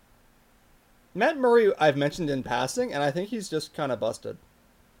 Matt Murray, I've mentioned in passing, and I think he's just kind of busted.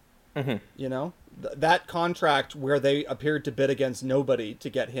 Mm-hmm. That contract where they appeared to bid against nobody to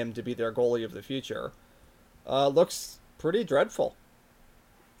get him to be their goalie of the future looks pretty dreadful.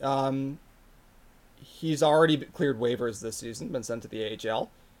 He's already cleared waivers this season, been sent to the AHL.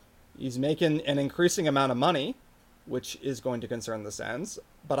 He's making an increasing amount of money, which is going to concern the Sens,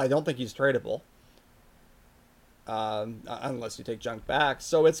 but I don't think he's tradable. Unless you take junk back.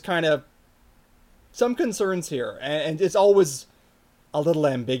 So it's kind of some concerns here, and it's always a little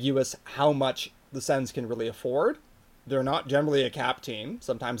ambiguous how much the Sens can really afford. They're not generally a cap team.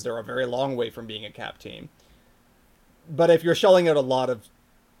 Sometimes they're a very long way from being a cap team. But if you're shelling out a lot of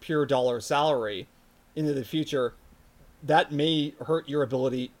pure dollar salary into the future, that may hurt your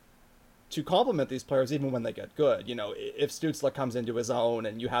ability to complement these players even when they get good. If Stützle comes into his own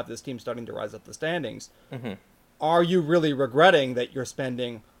and you have this team starting to rise up the standings, are you really regretting that you're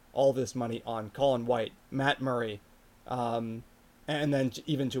spending all this money on Colin White, Matt Murray, and then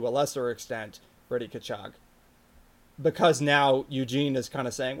even to a lesser extent, Brady Tkachuk? Because now Eugene is kind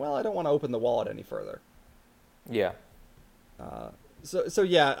of saying, well, I don't want to open the wallet any further. Yeah. So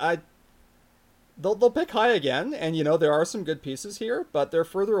yeah, they'll pick high again, and there are some good pieces here, but they're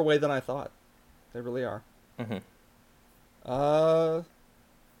further away than I thought. They really are. Hmm. Uh,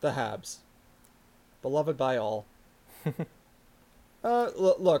 the Habs, beloved by all.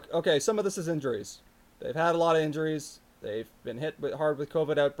 Look, okay, some of this is injuries. They've had a lot of injuries. They've been hit hard with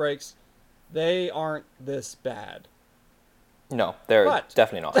COVID outbreaks. They aren't this bad. No, they're But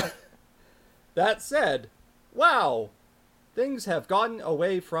definitely not. that said, wow, things have gotten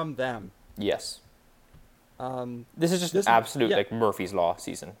away from them. Yes. Um, This is just an this, absolute yeah, like Murphy's Law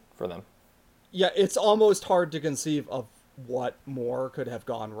season for them. yeah, it's almost hard to conceive of what more could have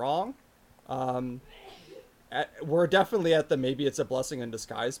gone wrong. Um, we're definitely at the maybe it's a blessing in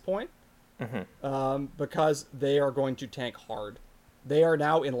disguise point, because they are going to tank hard. They are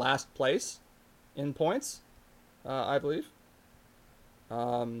now in last place in points, I believe.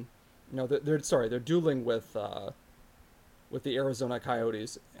 No, they're dueling with the Arizona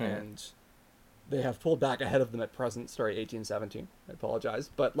Coyotes, and they have pulled back ahead of them at present. Sorry, 18-17. I apologize,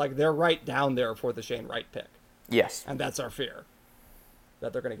 but like they're right down there for the Shane Wright pick, Yes. and that's our fear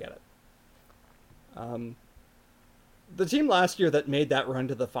that they're going to get it. The team last year that made that run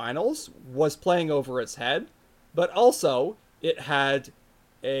to the finals was playing over its head, but also it had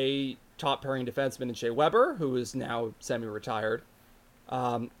a top pairing defenseman in Shea Weber, who is now semi-retired,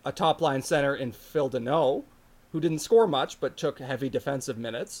 a top line center in Phil Deneau, who didn't score much but took heavy defensive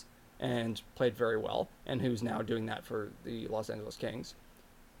minutes and played very well, and who's now doing that for the Los Angeles Kings.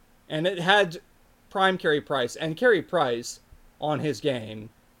 And it had prime Carey Price, and Carey Price on his game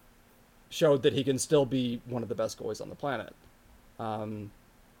showed that he can still be one of the best goalies on the planet.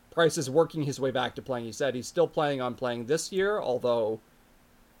 Price is working his way back to playing. He said he's still planning on playing this year, although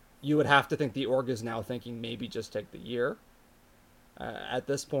you would have to think the org is now thinking maybe just take the year. At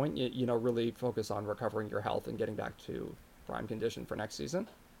this point, really focus on recovering your health and getting back to prime condition for next season.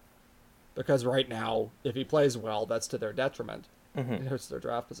 Because right now, if he plays well, that's to their detriment. It hurts their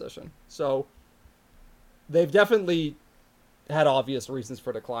draft position. So they've definitely had obvious reasons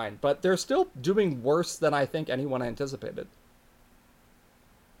for decline, but they're still doing worse than I think anyone anticipated.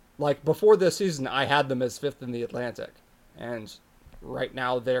 Like, before this season, I had them as fifth in the Atlantic, and right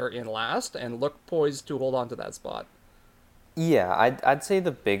now they're in last and look poised to hold on to that spot. Yeah, I'd say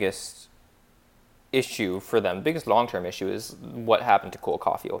the biggest issue for them, biggest long-term issue, is what happened to Cole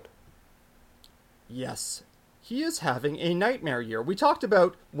Caulfield. Yes, he is having a nightmare year. We talked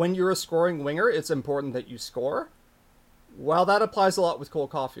about when you're a scoring winger, it's important that you score. Well, that applies a lot with Cole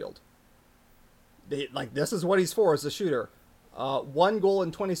Caulfield. This is what he's for as a shooter. 1 goal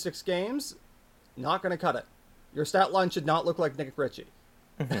in 26 games, not going to cut it. Your stat line should not look like Nick Ritchie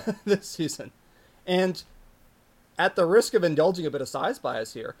this season. And at the risk of indulging a bit of size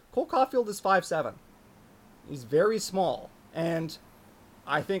bias here, Cole Caulfield is 5'7". He's very small. And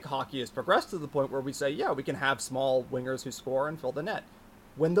I think hockey has progressed to the point where we say, yeah, we can have small wingers who score and fill the net.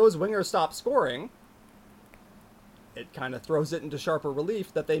 When those wingers stop scoring, it kind of throws it into sharper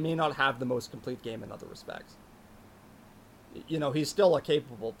relief that they may not have the most complete game in other respects. He's still a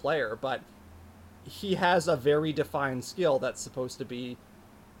capable player, but he has a very defined skill that's supposed to be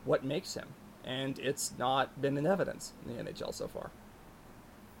what makes him. And it's not been in evidence in the NHL so far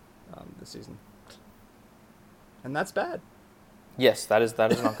this season. And that's bad. Yes, that is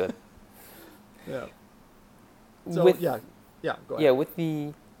not good. Yeah. So, With, yeah, go ahead. yeah, with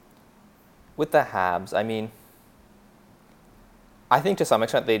the Habs, I mean, I think to some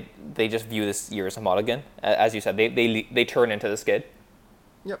extent they just view this year as a mulligan. As you said, they turn into the skid.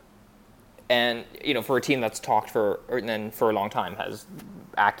 Yep. And for a team that's talked for a long time, has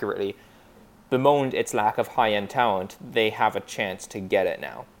accurately bemoaned its lack of high-end talent, they have a chance to get it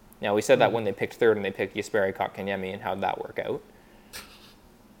now. Now, we said that when they picked third and they picked Jesperi Kotkaniemi, and how'd that work out?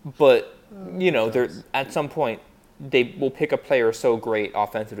 But, they're at some point, they will pick a player so great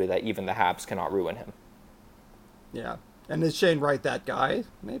offensively that even the Habs cannot ruin him. Yeah. And is Shane Wright that guy?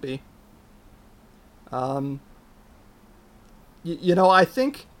 Maybe. I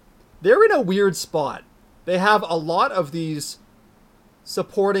think they're in a weird spot. They have a lot of these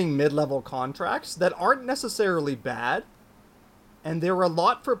supporting mid-level contracts that aren't necessarily bad, and there are a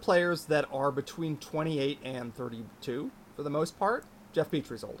lot for players that are between 28 and 32 for the most part. Jeff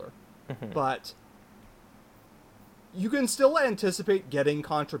Petry's older. But you can still anticipate getting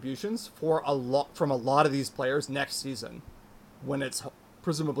contributions from a lot of these players next season, when it's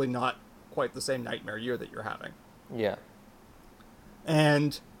presumably not quite the same nightmare year that you're having. Yeah.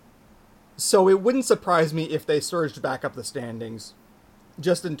 And so it wouldn't surprise me if they surged back up the standings,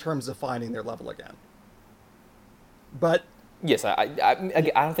 just in terms of finding their level again. But yes, I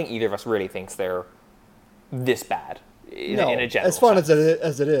don't think either of us really thinks they're this bad. in a No, general as fun sense.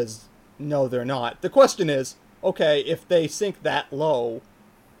 as it is, no, they're not. The question is, okay, if they sink that low,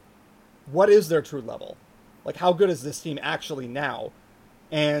 what is their true level? Like, how good is this team actually now?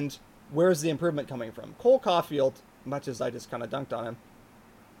 And where's the improvement coming from? Cole Caulfield, much as I just kind of dunked on him,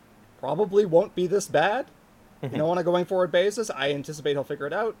 probably won't be this bad. On a going forward basis, I anticipate he'll figure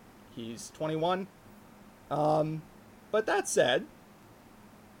it out. He's 21. But that said,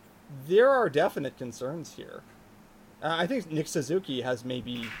 there are definite concerns here. I think Nick Suzuki has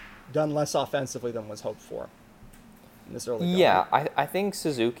maybe done less offensively than was hoped for in this early Yeah, going. I think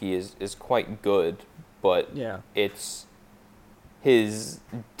Suzuki is quite good, but Yeah. it's his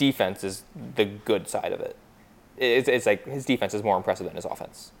defense is the good side of it. It's like his defense is more impressive than his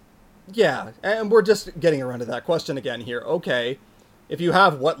offense. Yeah, and we're just getting around to that question again here. Okay, if you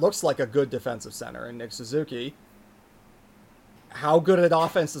have what looks like a good defensive center in Nick Suzuki, how good at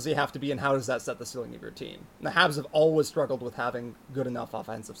offense does he have to be, and how does that set the ceiling of your team? And the Habs have always struggled with having good enough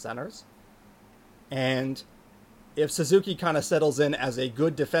offensive centers. And if Suzuki kind of settles in as a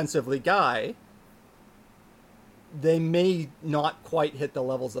good defensively guy, they may not quite hit the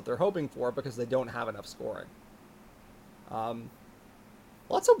levels that they're hoping for because they don't have enough scoring.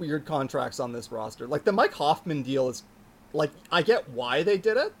 Lots of weird contracts on this roster. Like the Mike Hoffman deal is, like, I get why they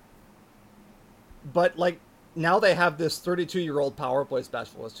did it, but like now they have this 32-year-old power play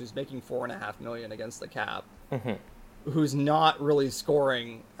specialist who's making $4.5 million against the cap, who's not really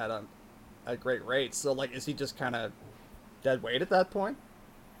scoring at great rates. So like, is he just kind of dead weight at that point?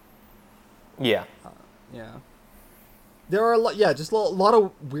 Yeah. Yeah. There are just a lot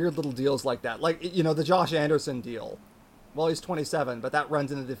of weird little deals like that. Like, the Josh Anderson deal. Well, he's 27, but that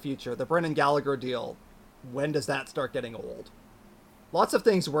runs into the future. The Brendan Gallagher deal, when does that start getting old? Lots of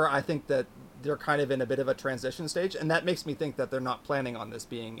things where I think that they're kind of in a bit of a transition stage, and that makes me think that they're not planning on this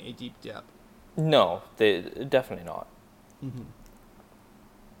being a deep dip. No, they definitely not.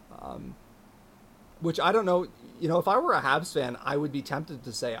 Which I don't know. If I were a Habs fan, I would be tempted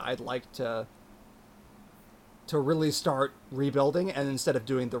to say I'd like to really start rebuilding, and instead of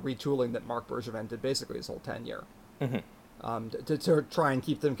doing the retooling that Marc Bergevin did basically his whole tenure. To try and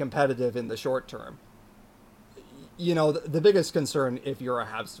keep them competitive in the short term. The biggest concern if you're a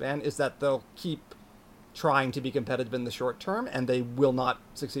Habs fan is that they'll keep trying to be competitive in the short term and they will not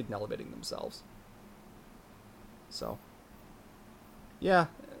succeed in elevating themselves. So, yeah.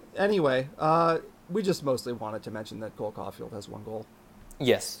 Anyway, we just mostly wanted to mention that Cole Caulfield has 1 goal.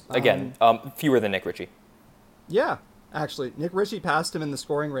 Yes. Again, fewer than Nick Ritchie. Yeah, actually, Nick Ritchie passed him in the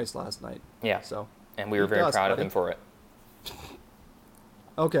scoring race last night. Yeah. So, and we were very proud of him for it.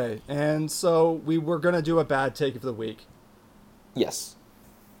 Okay, and so we were going to do a bad take of the week. Yes.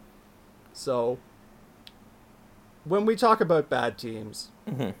 So, when we talk about bad teams,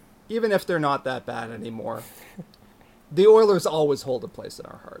 even if they're not that bad anymore, the Oilers always hold a place in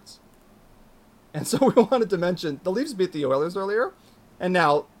our hearts. And so we wanted to mention, the Leafs beat the Oilers earlier, and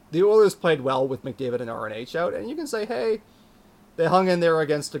now the Oilers played well with McDavid and RNH out, and you can say, hey, they hung in there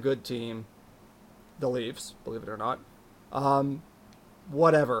against a good team. The Leafs, believe it or not.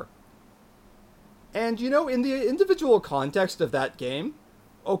 Whatever. And, in the individual context of that game,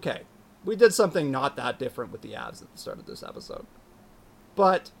 okay, we did something not that different with the Avs at the start of this episode.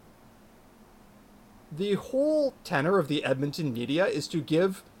 But the whole tenor of the Edmonton media is to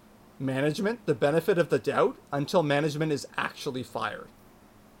give management the benefit of the doubt until management is actually fired.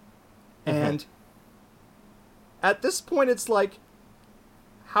 And at this point, it's like,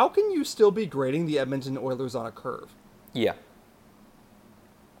 how can you still be grading the Edmonton Oilers on a curve? Yeah.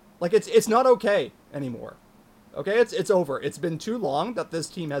 Like, it's not okay anymore. Okay, it's over. It's been too long that this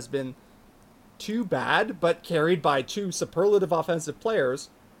team has been too bad, but carried by 2 superlative offensive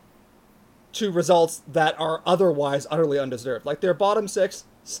players to results that are otherwise utterly undeserved. Like, their bottom 6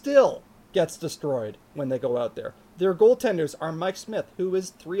 still gets destroyed when they go out there. Their goaltenders are Mike Smith, who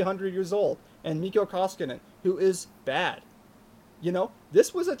is 300 years old, and Mikko Koskinen, who is bad.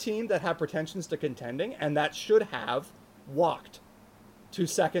 This was a team that had pretensions to contending and that should have walked to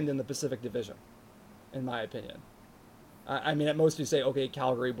second in the Pacific Division, in my opinion. I mean, at most you say, okay,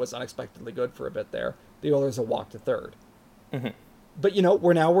 Calgary was unexpectedly good for a bit there. The Oilers will walk to third. But,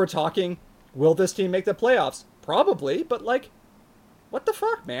 we're talking, will this team make the playoffs? Probably, but what the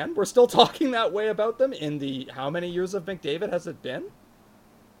fuck, man? We're still talking that way about them in the, how many years of McDavid has it been?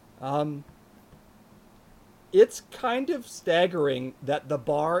 It's kind of staggering that the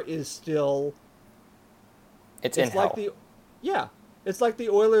bar is still... It's in hell. It's like the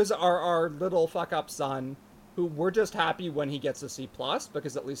Oilers are our little fuck-up son, who we're just happy when he gets a C+,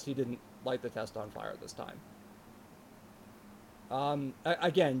 because at least he didn't light the test on fire this time.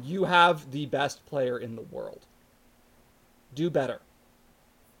 Again, you have the best player in the world. do better.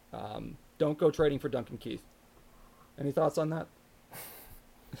 Don't go trading for Duncan Keith. Any thoughts on that?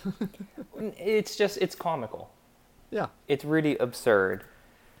 It's comical. Yeah. It's really absurd.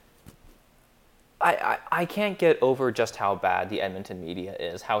 I can't get over just how bad the Edmonton media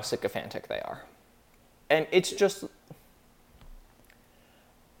is, how sycophantic they are. And it's just...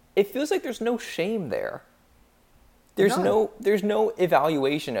 It feels like there's no shame there. There's no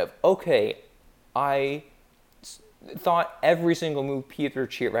evaluation of, okay, I thought every single move Peter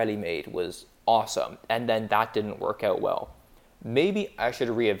Chiarelli made was awesome, and then that didn't work out well. Maybe I should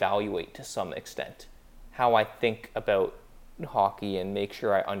reevaluate to some extent how I think about hockey and make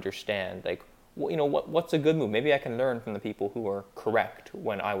sure I understand, like, what's a good move? Maybe I can learn from the people who were correct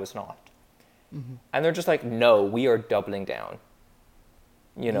when I was not. Mm-hmm. And they're just like, no, we are doubling down.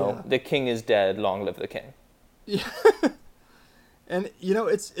 The king is dead, long live the king. Yeah. And,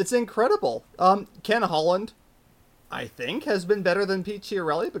 it's incredible. Ken Holland, I think, has been better than Pete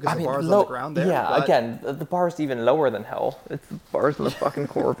Chiarelli because the bar's on the ground there. Yeah, but... again, the bar's even lower than hell. It's the bar's in the fucking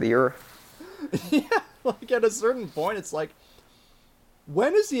core of the earth. Yeah, like at a certain point, it's like,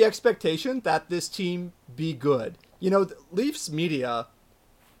 when is the expectation that this team be good? Leafs media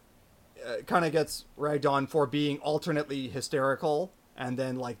kind of gets ragged on for being alternately hysterical and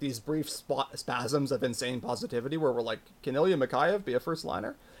then like these brief spasms of insane positivity where we're like, can Ilya Mikheyev be a first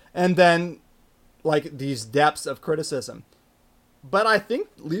liner? And then like these depths of criticism. But I think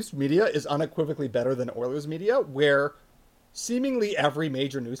Leafs media is unequivocally better than Oilers media, where seemingly every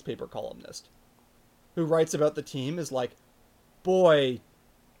major newspaper columnist who writes about the team is like, boy,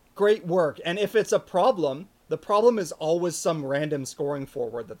 great work. And if it's a problem, the problem is always some random scoring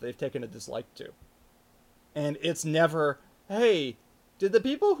forward that they've taken a dislike to. And it's never, hey, did the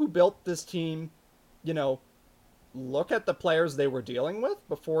people who built this team, look at the players they were dealing with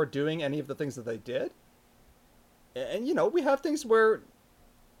before doing any of the things that they did? And, we have things where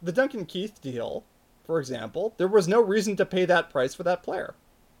the Duncan Keith deal, for example, there was no reason to pay that price for that player.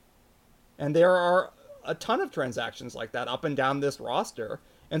 And there are a ton of transactions like that up and down this roster.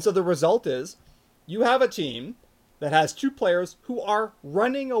 And so the result is you have a team that has two players who are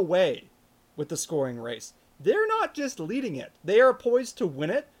running away with the scoring race. They're not just leading it. They are poised to win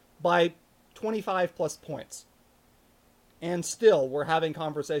it by 25 plus points. And still, we're having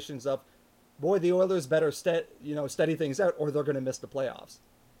conversations of, boy, the Oilers better steady things out or they're going to miss the playoffs.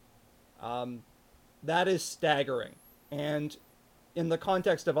 That is staggering. And in the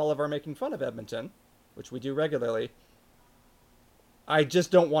context of all of our making fun of Edmonton, which we do regularly, I just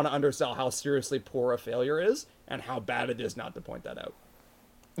don't want to undersell how seriously poor a failure is and how bad it is not to point that out.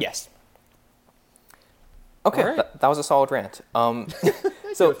 Yes. Okay, right. That was a solid rant.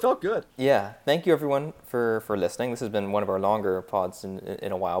 So it felt good. Yeah, thank you everyone for listening. This has been one of our longer pods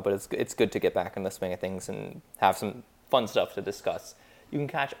in a while, but it's good to get back in the swing of things and have some fun stuff to discuss. You can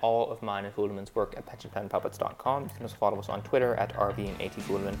catch all of mine and Fuleman's work at pensionpenpuppets.com. You can also follow us on Twitter at RV and AT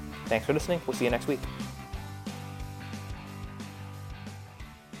Fuleman. Thanks for listening. We'll see you next week.